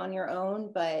try on your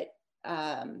own, but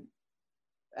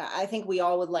I think we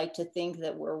all would like to think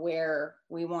that we're where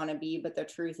we want to be, but the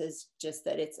truth is just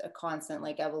that it's a constant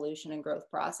like evolution and growth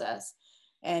process.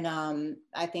 And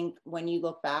I think when you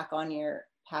look back on your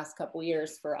past couple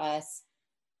years for us,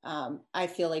 I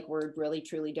feel like we're really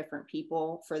truly different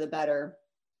people for the better.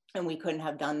 And we couldn't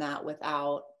have done that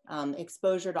without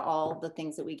exposure to all the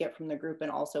things that we get from the group,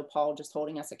 and also Paul just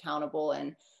holding us accountable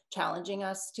and challenging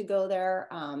us to go there.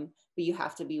 But you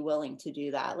have to be willing to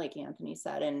do that, like Anthony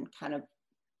said, and kind of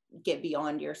get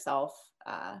beyond yourself.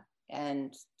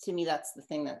 And to me, that's the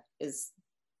thing that is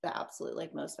the absolute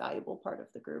like most valuable part of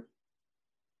the group.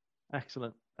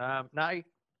 Excellent. Natty,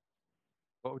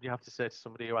 what would you have to say to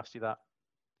somebody who asked you that?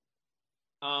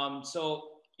 So,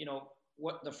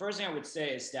 what the first thing I would say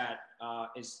is that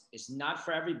it's not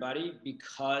for everybody,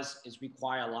 because it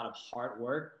requires a lot of hard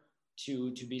work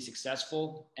to be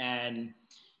successful. And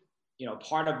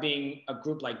part of being a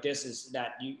group like this is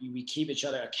that we keep each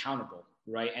other accountable,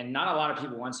 right? And not a lot of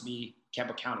people want to be kept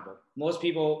accountable. Most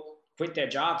people quit their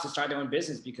jobs to start their own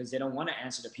business because they don't want to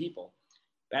answer to people.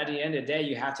 But at the end of the day,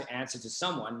 you have to answer to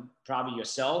someone, probably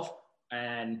yourself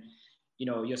and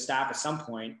your staff at some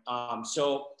point.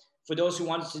 So for those who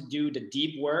want to do the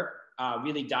deep work,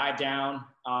 really dive down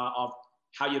of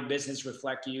how your business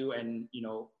reflect you, and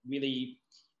really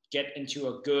get into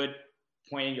a good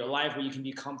point in your life where you can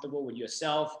be comfortable with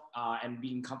yourself and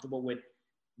being comfortable with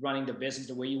running the business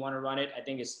the way you want to run it, I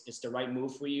think it's the right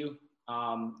move for you.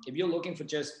 If you're looking for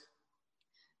just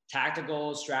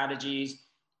tactical strategies,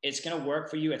 it's going to work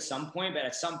for you at some point, but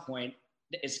at some point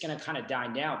it's going to kind of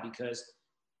die down, because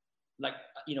like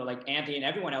Anthony and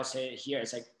everyone else here,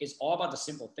 it's all about the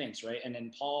simple things, right? And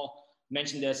then Paul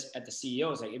mentioned this at the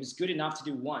CEO. It's like, if it's good enough to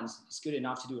do once, it's good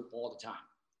enough to do it all the time.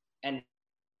 And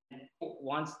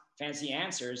wants fancy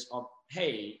answers of,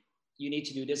 hey, you need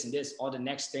to do this and this, or the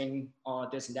next thing, or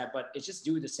this and that, but it's just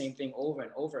do the same thing over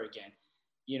and over again,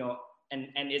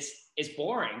 and it's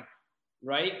boring,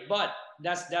 right? But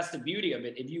that's the beauty of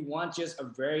it. If you want just a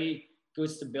very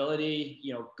good stability,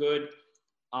 good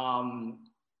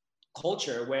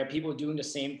culture where people are doing the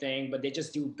same thing, but they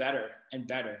just do better and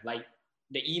better. Like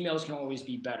the emails can always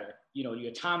be better.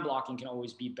 Your time blocking can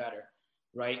always be better,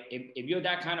 right? If you're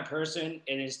that kind of person,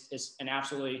 it's an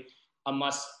absolutely a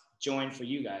must join for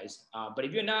you guys. But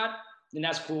if you're not, then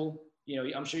that's cool.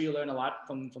 I'm sure you learn a lot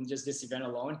from just this event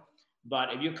alone.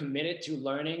 But if you're committed to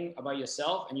learning about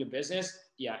yourself and your business,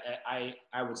 yeah,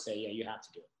 I would say, yeah, you have to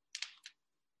do it.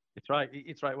 It's right.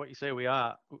 It's right what you say. We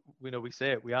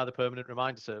say it. We are the permanent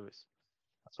reminder service.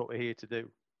 That's what we're here to do.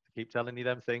 To keep telling you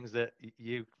them things that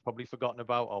you've probably forgotten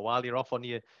about, or while you're off on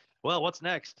your, well, what's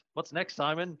next? What's next,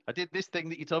 Simon? I did this thing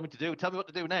that you told me to do. Tell me what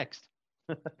to do next.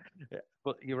 Yeah,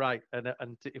 but you're right. And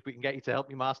if we can get you to help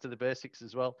me master the basics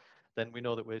as well, then we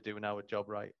know that we're doing our job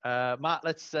right. Matt,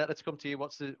 let's come to you.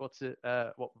 What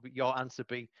would your answer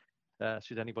be?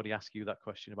 Should anybody ask you that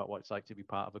question about what it's like to be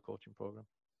part of a coaching program?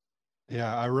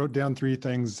 Yeah, I wrote down 3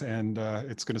 things, and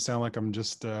it's going to sound like I'm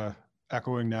just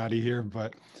echoing Natty here,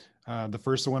 but the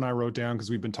first one I wrote down, because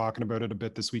we've been talking about it a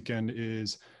bit this weekend,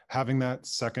 is having that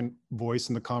second voice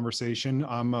in the conversation.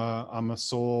 I'm a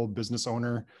sole business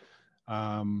owner.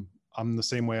 I'm the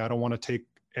same way. I don't want to take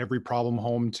every problem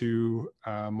home to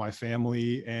my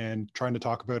family, and trying to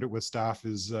talk about it with staff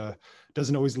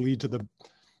doesn't always lead to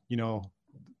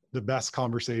the best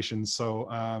conversations. So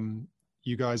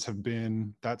you guys have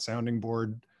been that sounding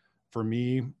board for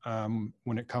me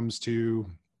when it comes to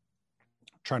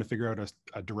trying to figure out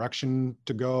a direction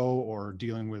to go, or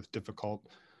dealing with difficult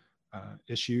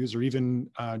issues, or even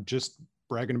just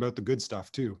bragging about the good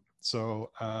stuff too.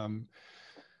 So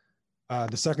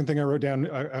the second thing I wrote down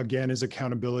again is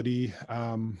accountability.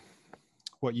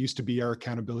 What used to be our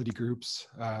accountability groups,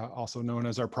 also known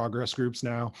as our progress groups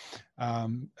now,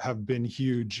 have been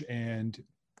huge. And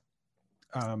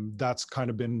that's kind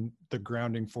of been the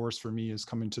grounding force for me, is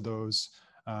coming to those,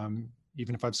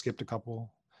 even if I've skipped a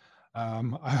couple.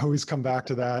 I always come back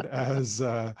to that as,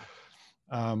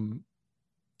 when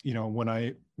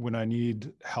I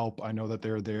need help, I know that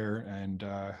they're there. And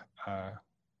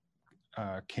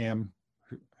Cam,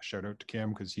 shout out to Cam,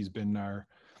 because he's been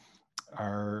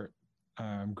our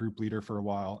group leader for a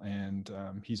while, and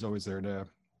he's always there to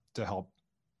help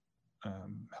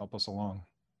us along.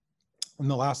 And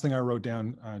the last thing I wrote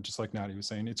down, just like Natty was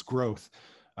saying, it's growth.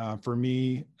 For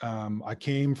me, I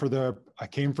came for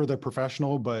the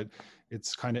professional, but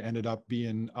it's kind of ended up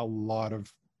being a lot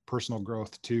of personal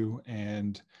growth too.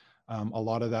 And a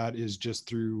lot of that is just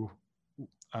through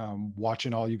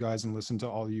watching all you guys and listen to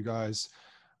all you guys.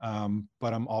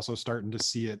 But I'm also starting to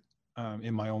see it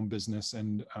in my own business,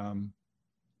 and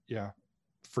yeah,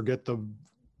 forget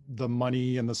the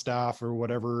money and the staff or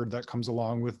whatever that comes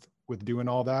along with doing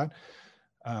all that.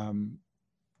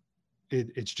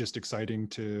 It's just exciting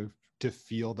to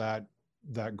feel that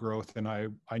growth, and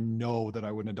I know that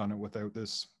I wouldn't have done it without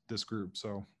this group.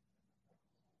 So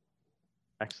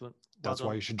excellent. That's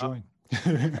why you should join.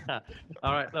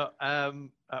 All right, look,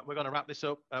 we're going to wrap this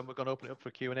up, and we're going to open it up for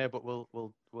Q&A, but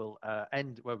we'll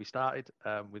end where we started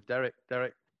with Derek.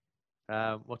 Derek,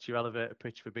 what's your elevator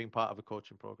pitch for being part of a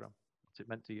coaching program? What's it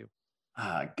meant to you?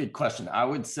 Good question. I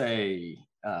would say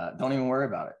don't even worry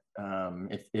about it.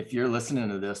 If you're listening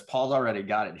to this, Paul's already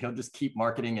got it. He'll just keep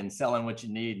marketing and selling what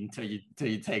you need until you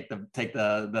take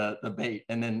the bait,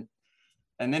 and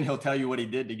then he'll tell you what he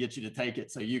did to get you to take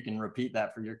it, so you can repeat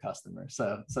that for your customers.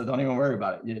 So don't even worry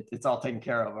about it. It's all taken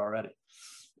care of already.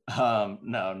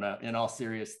 No. In all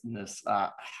seriousness,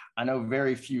 I know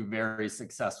very few very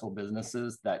successful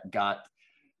businesses that got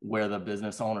where the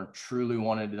business owner truly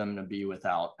wanted them to be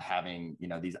without having,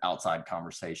 these outside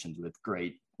conversations with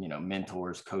great,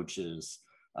 mentors, coaches,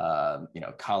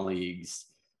 colleagues.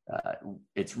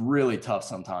 It's really tough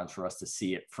sometimes for us to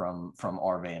see it from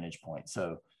our vantage point.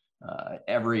 So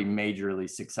every majorly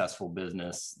successful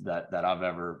business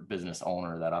business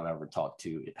owner that I've ever talked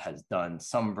to, it has done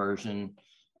some version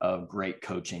of great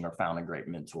coaching or found a great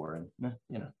mentor. And,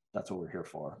 that's what we're here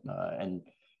for.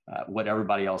 What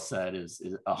everybody else said is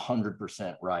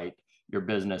 100% right. Your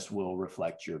business will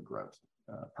reflect your growth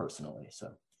personally.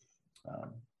 So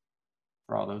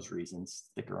for all those reasons,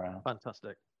 stick around.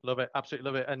 Fantastic. Love it.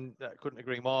 Absolutely love it. And couldn't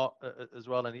agree more as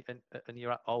well. And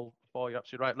you're all four, you're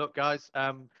absolutely right. Look, guys,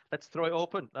 let's throw it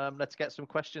open. Let's get some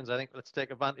questions. I think let's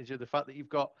take advantage of the fact that you've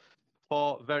got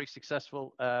four very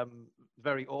successful,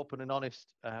 very open and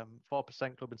honest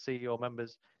 4% Club and CEO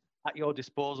members at your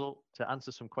disposal to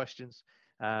answer some questions.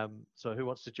 So who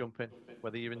wants to jump in?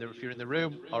 Whether if you're in the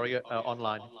room or you're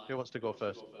online, who wants to go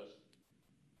first?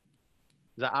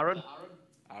 Is that Aaron?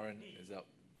 Aaron is up.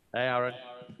 Hey, Aaron.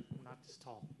 I'm not this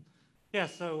tall. Yeah,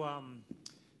 so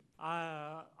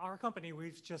our company,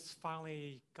 we've just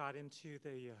finally got into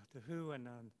the who and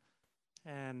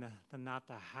the not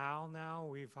the how now.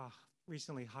 We've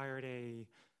recently hired a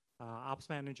ops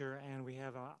manager, and we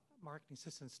have a marketing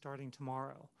assistant starting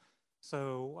tomorrow.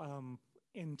 So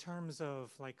in terms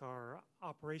of like our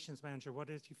operations manager, what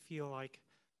did you feel like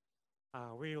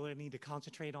we really need to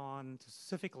concentrate on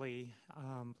specifically,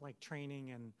 like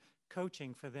training and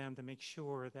coaching for them to make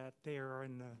sure that they are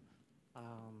in the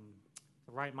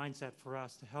right mindset for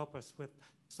us to help us with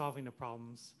solving the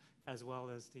problems, as well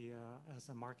as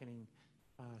a marketing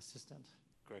assistant?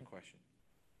 Great question.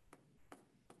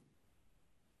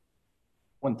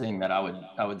 One thing that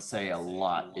I would say a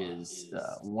lot is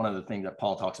one of the things that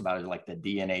Paul talks about is like the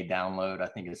DNA download, I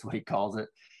think is what he calls it,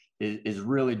 is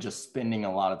really just spending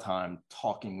a lot of time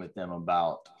talking with them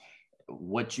about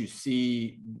what you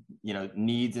see,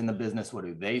 needs in the business, what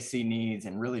do they see needs,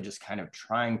 and really just kind of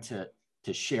trying to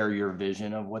share your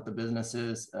vision of what the business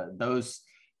is. Those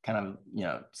kind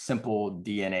of, simple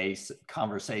DNA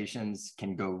conversations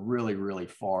can go really, really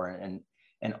far and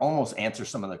almost answer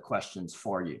some of the questions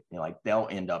for you. Like they'll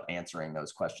end up answering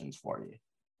those questions for you.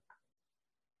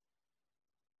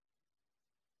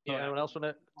 Yeah. Anyone else want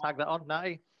to tag that on,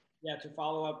 Natty? Yeah, to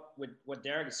follow up with what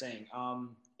Derek is saying,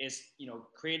 is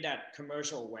create that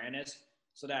commercial awareness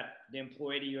so that the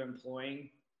employee you're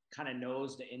employing kind of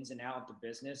knows the ins and outs of the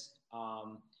business.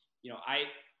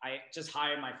 I just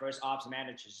hired my first ops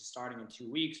manager, she's starting in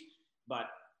 2 weeks,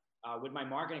 but with my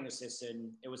marketing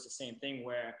assistant, it was the same thing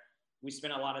where we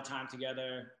spent a lot of time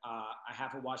together. I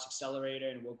have to watch Accelerator,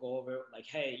 and we'll go over like,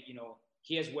 hey,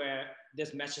 here's where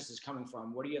this message is coming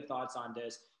from. What are your thoughts on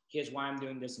this? Here's why I'm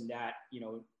doing this and that,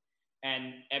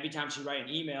 And every time she writes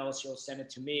an email, she'll send it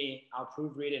to me. I'll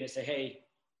proofread it and say, hey,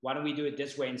 why don't we do it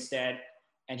this way instead?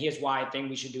 And here's why I think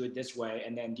we should do it this way.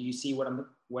 And then do you see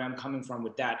where I'm coming from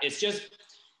with that? It's just,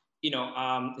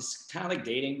 it's kind of like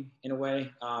dating in a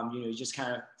way. You just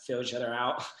kind of fill each other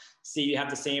out. See, you have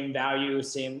the same value,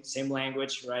 same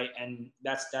language, right? And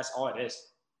that's all it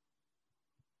is.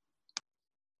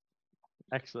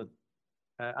 Excellent.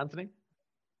 Anthony?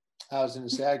 I was going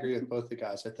to say, I agree with both the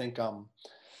guys. I think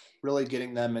really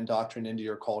getting them indoctrinated into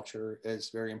your culture is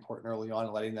very important early on,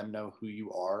 and letting them know who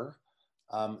you are.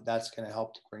 That's going to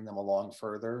help to bring them along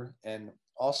further. And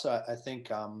also, I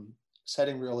think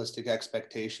setting realistic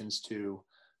expectations too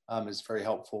is very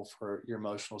helpful for your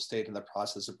emotional state in the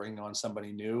process of bringing on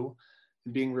somebody new,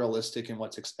 and being realistic in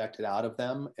what's expected out of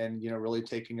them, and really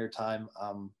taking your time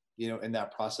in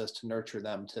that process to nurture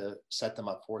them, to set them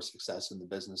up for success in the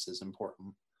business is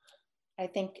important. I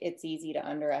think it's easy to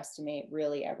underestimate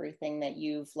really everything that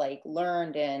you've like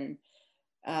learned and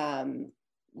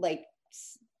like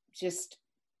just,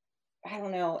 I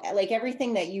don't know, like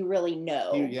everything that you really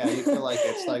know. You feel like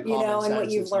it's like you know, and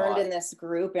what you've learned not. in this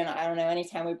group. And I don't know,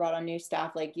 anytime we brought on new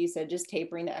staff, like you said, just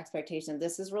tapering the expectation.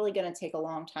 This is really going to take a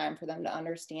long time for them to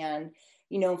understand.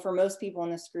 For most people in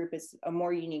this group, it's a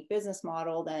more unique business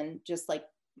model than just like,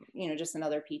 just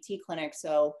another PT clinic.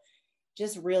 So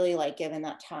just really like giving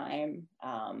that time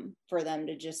for them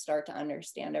to just start to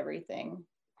understand everything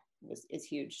is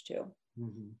huge too.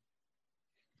 Mm-hmm.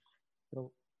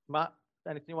 So, Matt,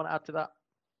 anything you want to add to that?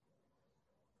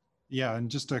 Yeah, and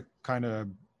just to kind of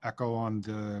echo on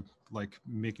the like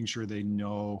making sure they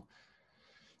know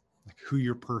like who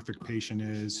your perfect patient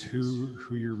is, who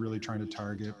you're really trying to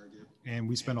target. And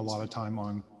we spend a lot of time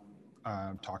on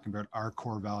talking about our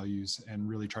core values and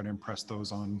really try to impress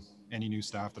those on any new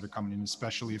staff that are coming in,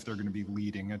 especially if they're going to be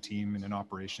leading a team in an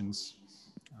operations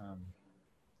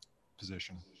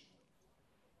position.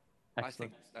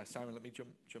 Excellent. I think, Simon, let me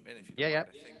jump in if you don't mind.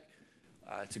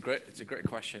 I think it's a great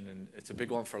question, and it's a big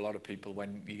one for a lot of people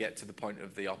when you get to the point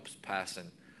of the ops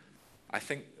person. I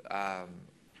think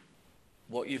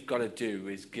what you've got to do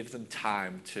is give them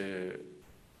time to,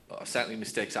 certainly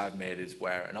mistakes I've made is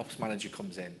where an ops manager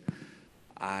comes in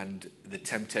and the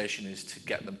temptation is to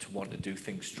get them to want to do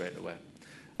things straight away.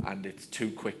 And it's too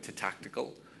quick to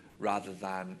tactical rather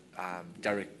than,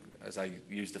 Derek, as I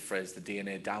use the phrase, the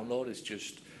DNA download is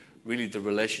just really the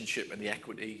relationship and the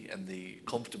equity and the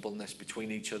comfortableness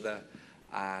between each other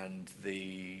and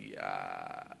the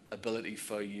ability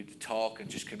for you to talk and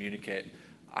just communicate.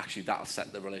 Actually, that'll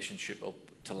set the relationship up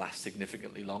to last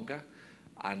significantly longer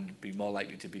and be more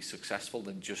likely to be successful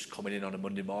than just coming in on a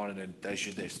Monday morning and there's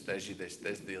you this, there's you this,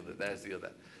 there's the other, there's the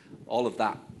other. All of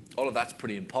that's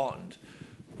pretty important,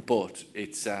 but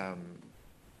it's,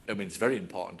 it's very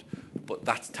important, but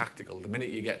that's tactical. The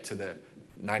minute you get to the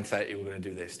 9:30, we're going to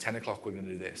do this, 10 o'clock, we're going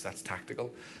to do this, that's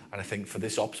tactical. And I think for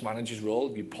this ops manager's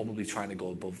role, you're probably trying to go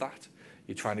above that.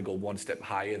 You're trying to go one step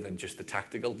higher than just the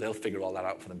tactical. They'll figure all that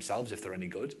out for themselves if they're any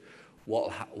good.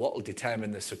 What will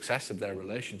determine the success of their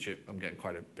relationship? I'm getting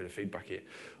quite a bit of feedback here.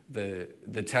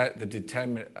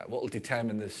 What will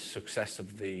determine the success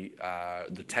of the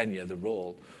tenure, the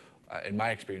role, in my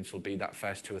experience, will be that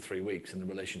first 2 or 3 weeks and the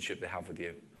relationship they have with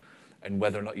you, and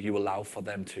whether or not you allow for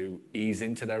them to ease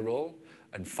into their role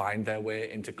and find their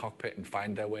way into cockpit and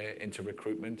find their way into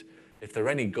recruitment. If they're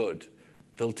any good,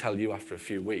 they'll tell you after a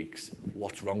few weeks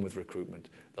what's wrong with recruitment.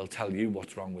 They'll tell you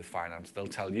what's wrong with finance. They'll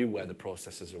tell you where the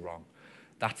processes are wrong.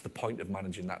 That's the point of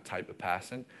managing that type of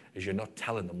person, is you're not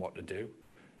telling them what to do.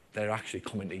 They're actually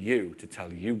coming to you to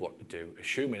tell you what to do,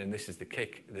 assuming, and this is the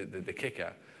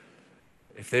kicker,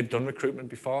 if they've done recruitment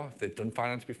before, if they've done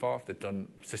finance before, if they've done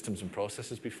systems and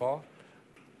processes before,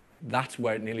 that's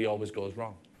where it nearly always goes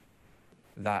wrong.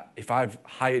 That if I've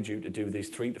hired you to do these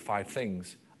 3 to 5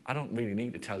 things, I don't really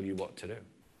need to tell you what to do.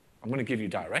 I'm going to give you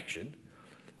direction,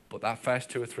 but that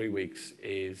first 2 or 3 weeks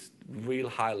is real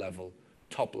high level,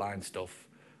 top line stuff.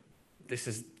 This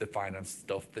is the finance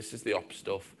stuff. This is the ops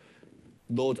stuff.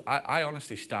 I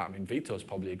honestly Vito's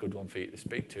probably a good one for you to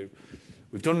speak to.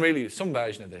 We've done some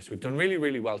version of this. We've done really,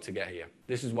 really well to get here.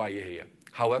 This is why you're here.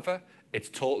 However, it's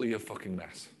totally a fucking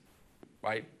mess,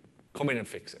 right? Come in and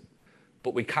fix it.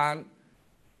 But we can't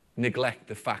neglect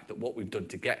the fact that what we've done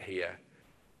to get here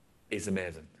is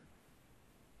amazing.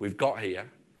 We've got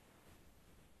here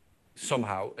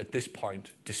somehow at this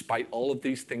point, despite all of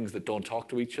these things that don't talk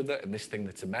to each other and this thing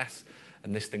that's a mess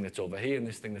and this thing that's over here and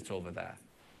this thing that's over there.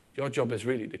 Your job is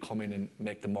really to come in and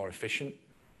make them more efficient,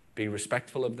 be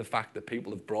respectful of the fact that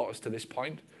people have brought us to this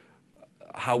point,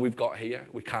 how we've got here.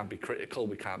 We can't be critical,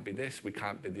 we can't be this, we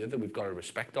can't be the other. We've got to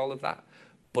respect all of that.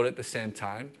 But at the same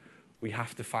time, we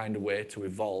have to find a way to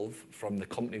evolve from the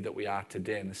company that we are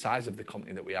today and the size of the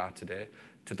company that we are today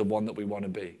to the one that we want to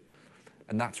be.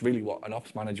 And that's really what an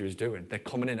ops manager is doing. They're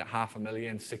coming in at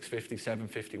 500,000, 650,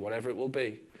 750, whatever it will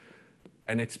be.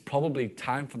 And it's probably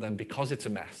time for them because it's a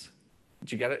mess.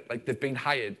 Do you get it? Like they've been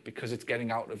hired because it's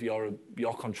getting out of your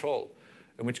control,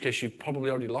 in which case you've probably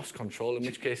already lost control, in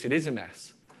which case it is a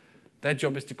mess. Their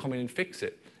job is to come in and fix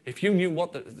it. If you knew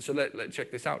let's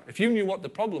check this out. If you knew what the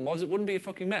problem was, it wouldn't be a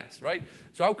fucking mess, right?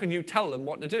 So how can you tell them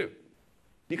what to do?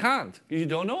 You can't, because you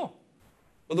don't know.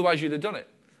 Otherwise you'd have done it.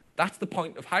 That's the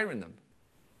point of hiring them.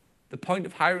 The point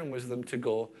of hiring was them to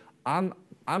go, I'm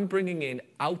bringing in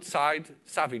outside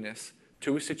savviness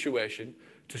to a situation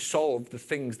to solve the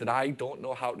things that I don't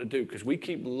know how to do, because we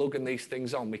keep lugging these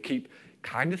things on. We keep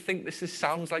kind of think this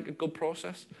sounds like a good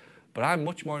process, But I'm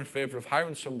much more in favor of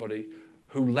hiring somebody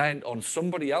who learned on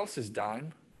somebody else's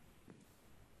dime.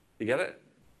 You get it?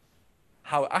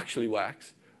 How it actually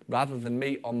works, rather than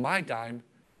me on my dime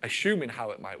assuming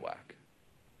how it might work.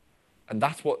 And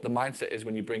that's what the mindset is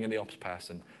when you bring in the ops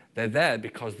person. They're there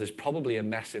because there's probably a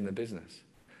mess in the business.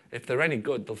 If they're any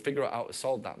good, they'll figure out how to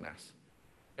solve that mess.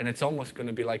 And it's almost going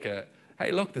to be like a,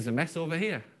 hey, look, there's a mess over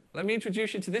here. Let me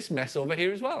introduce you to this mess over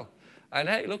here as well. And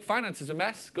hey, look, finance is a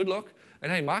mess. Good luck.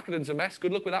 And hey, marketing's a mess.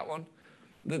 Good luck with that one.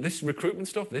 This recruitment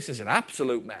stuff, this is an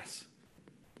absolute mess.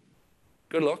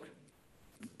 Good luck.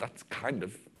 That's kind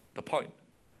of the point.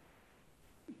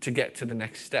 To get to the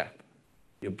next step,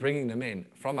 you're bringing them in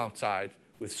from outside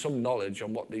with some knowledge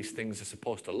on what these things are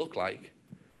supposed to look like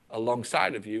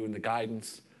alongside of you and the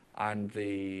guidance and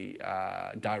the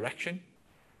direction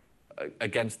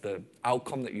against the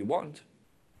outcome that you want.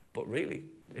 But really,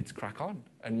 it's crack on.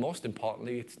 And most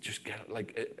importantly, it's just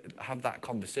have that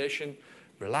conversation,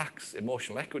 relax,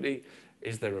 emotional equity.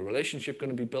 Is there a relationship going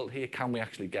to be built here? Can we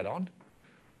actually get on?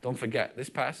 Don't forget, this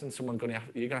person, you're going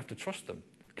to have to trust them.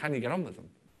 Can you get on with them?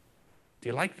 Do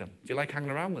you like them? Do you like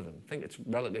hanging around with them? I think it's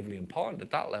relatively important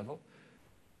at that level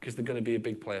because they're going to be a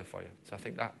big player for you. So I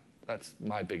think that's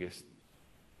my biggest.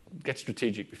 Get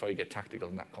strategic before you get tactical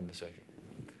in that conversation.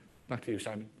 Back to you,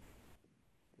 Simon.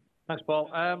 Thanks, Paul.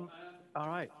 All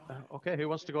right. Okay, who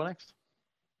wants to go next?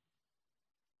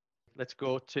 Let's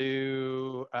go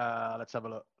to, let's have a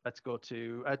look. Let's go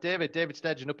to David. David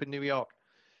Sturgeon up in New York.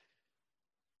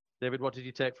 David, what did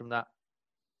you take from that?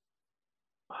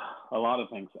 A lot of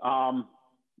things.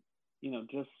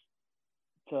 Just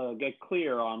to get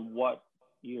clear on what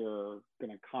you're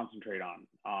going to concentrate on,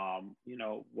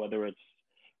 whether it's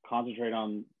concentrate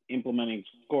on implementing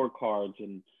scorecards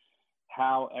and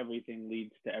how everything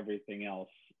leads to everything else.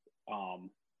 A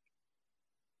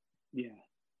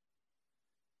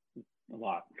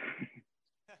lot.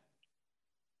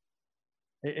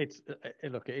 It's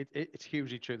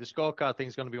hugely true. The scorecard thing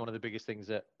is going to be one of the biggest things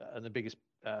and the biggest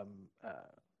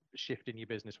shift in your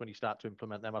business when you start to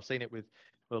implement them. I've seen it with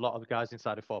a lot of the guys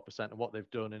inside of 4% and what they've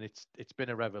done, and it's been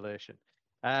a revelation.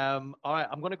 All right,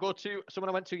 I'm going to go to someone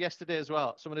I went to yesterday as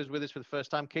well. Someone who's with us for the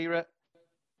first time, Kira.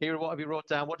 Kira, what have you wrote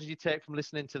down? What did you take from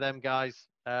listening to them guys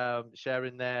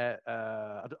sharing their,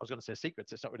 I was going to say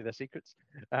secrets, it's not really their secrets,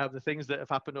 the things that have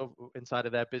happened inside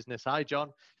of their business. Hi,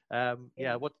 John.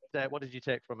 What did you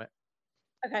take from it?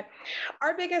 Okay.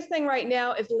 Our biggest thing right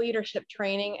now is leadership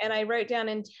training. And I wrote down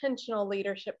intentional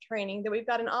leadership training, that we've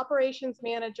got an operations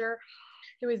manager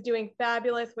who is doing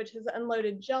fabulous, which has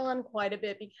unloaded John quite a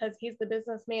bit because he's the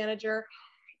business manager,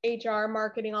 HR,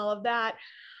 marketing, all of that.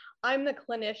 I'm the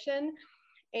clinician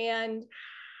and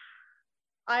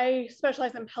I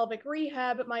specialize in pelvic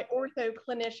rehab, but my ortho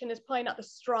clinician is probably not the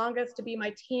strongest to be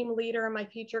my team leader and my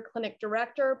future clinic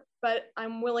director, but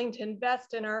I'm willing to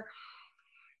invest in her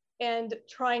and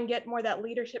try and get more of that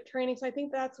leadership training. So I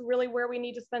think that's really where we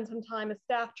need to spend some time, is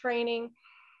staff training,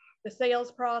 the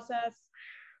sales process,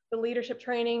 the leadership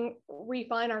training,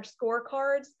 refine our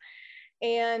scorecards.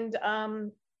 And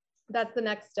that's the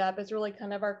next step, is really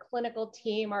kind of our clinical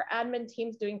team. Our admin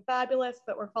team's doing fabulous,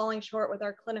 but we're falling short with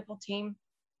our clinical team.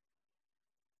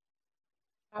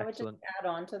 I would just add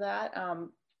on to that.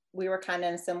 We were kind of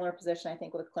in a similar position, I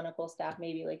think, with clinical staff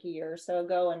maybe like a year or so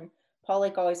ago, and Paul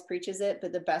always preaches it,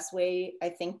 but the best way I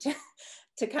think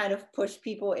to kind of push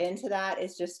people into that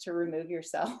is just to remove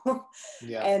yourself.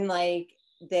 Yeah. And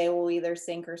they will either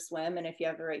sink or swim. And if you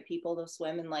have the right people, they'll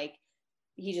swim. And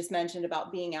he just mentioned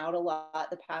about being out a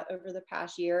lot over the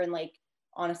past year. And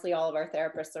honestly, all of our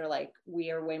therapists are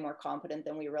we are way more competent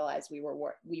than we realized we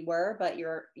were, but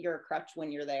you're a crutch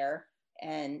when you're there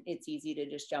and it's easy to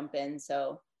just jump in.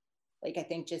 So I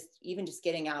think just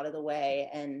getting out of the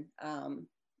way and,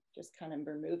 just kind of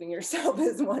removing yourself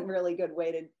is one really good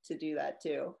way to do that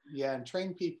too. Yeah, and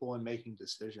train people in making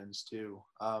decisions too.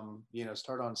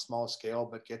 Start on small scale,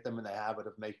 but get them in the habit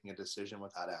of making a decision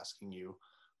without asking you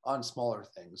on smaller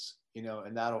things,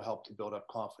 and that'll help to build up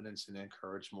confidence and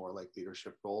encourage more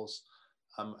leadership roles.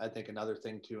 I think another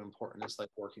thing too important is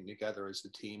working together as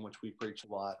a team, which we preach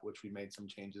a lot, which we made some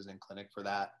changes in clinic for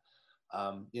that.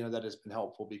 That has been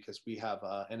helpful because we have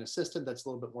an assistant that's a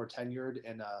little bit more tenured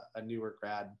and a newer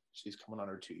grad. She's coming on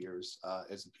her 2 years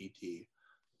as a PT.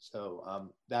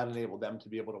 So that enabled them to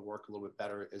be able to work a little bit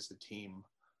better as a team,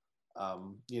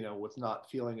 with not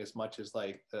feeling as much as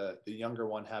the younger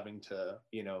one having to,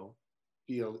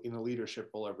 feel in a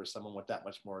leadership role over someone with that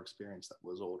much more experience that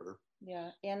was older. Yeah.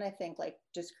 And I think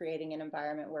just creating an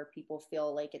environment where people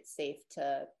feel like it's safe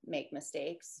to make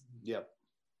mistakes. Yep.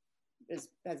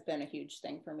 Has been a huge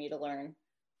thing for me to learn.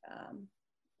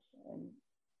 And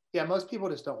yeah, most people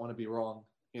just don't want to be wrong,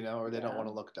 you know, or they don't Yeah. want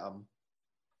to look dumb.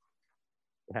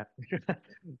 Yeah,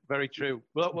 very true.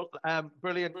 Well,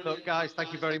 brilliant. Look, guys,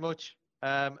 thank you very much.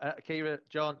 Kira,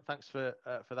 John, thanks for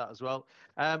that as well.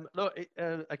 Look,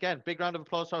 again, big round of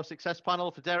applause for our success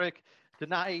panel, for Derek, to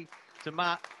Natty, to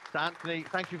Matt, to Anthony.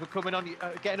 Thank you for coming on,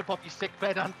 getting up off your sick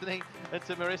bed, Anthony, and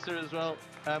to Marissa as well.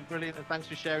 Brilliant, and thanks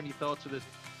for sharing your thoughts with us.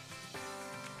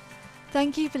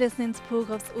 Thank you for listening to Paul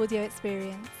Goff's audio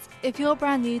experience. If you're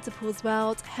brand new to Paul's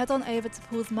world, head on over to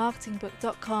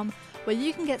paulsmarketingbook.com, where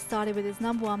you can get started with his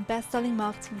 #1 best-selling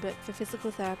marketing book for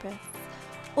physical therapists.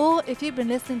 Or if you've been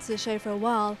listening to the show for a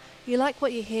while, you like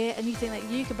what you hear and you think that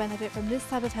you could benefit from this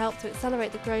type of help to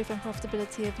accelerate the growth and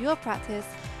profitability of your practice,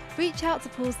 reach out to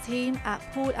Paul's team at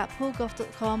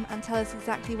paul@paulgoff.com and tell us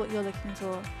exactly what you're looking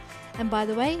for. And by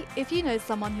the way, if you know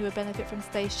someone who would benefit from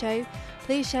today's show,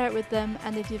 please share it with them.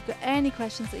 And if you've got any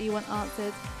questions that you want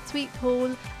answered, tweet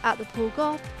Paul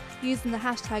 @thepaulgoff using the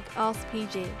hashtag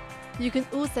AskPG. You can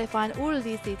also find all of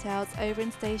these details over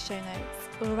in today's show notes.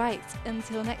 Alright,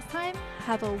 until next time,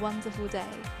 have a wonderful day.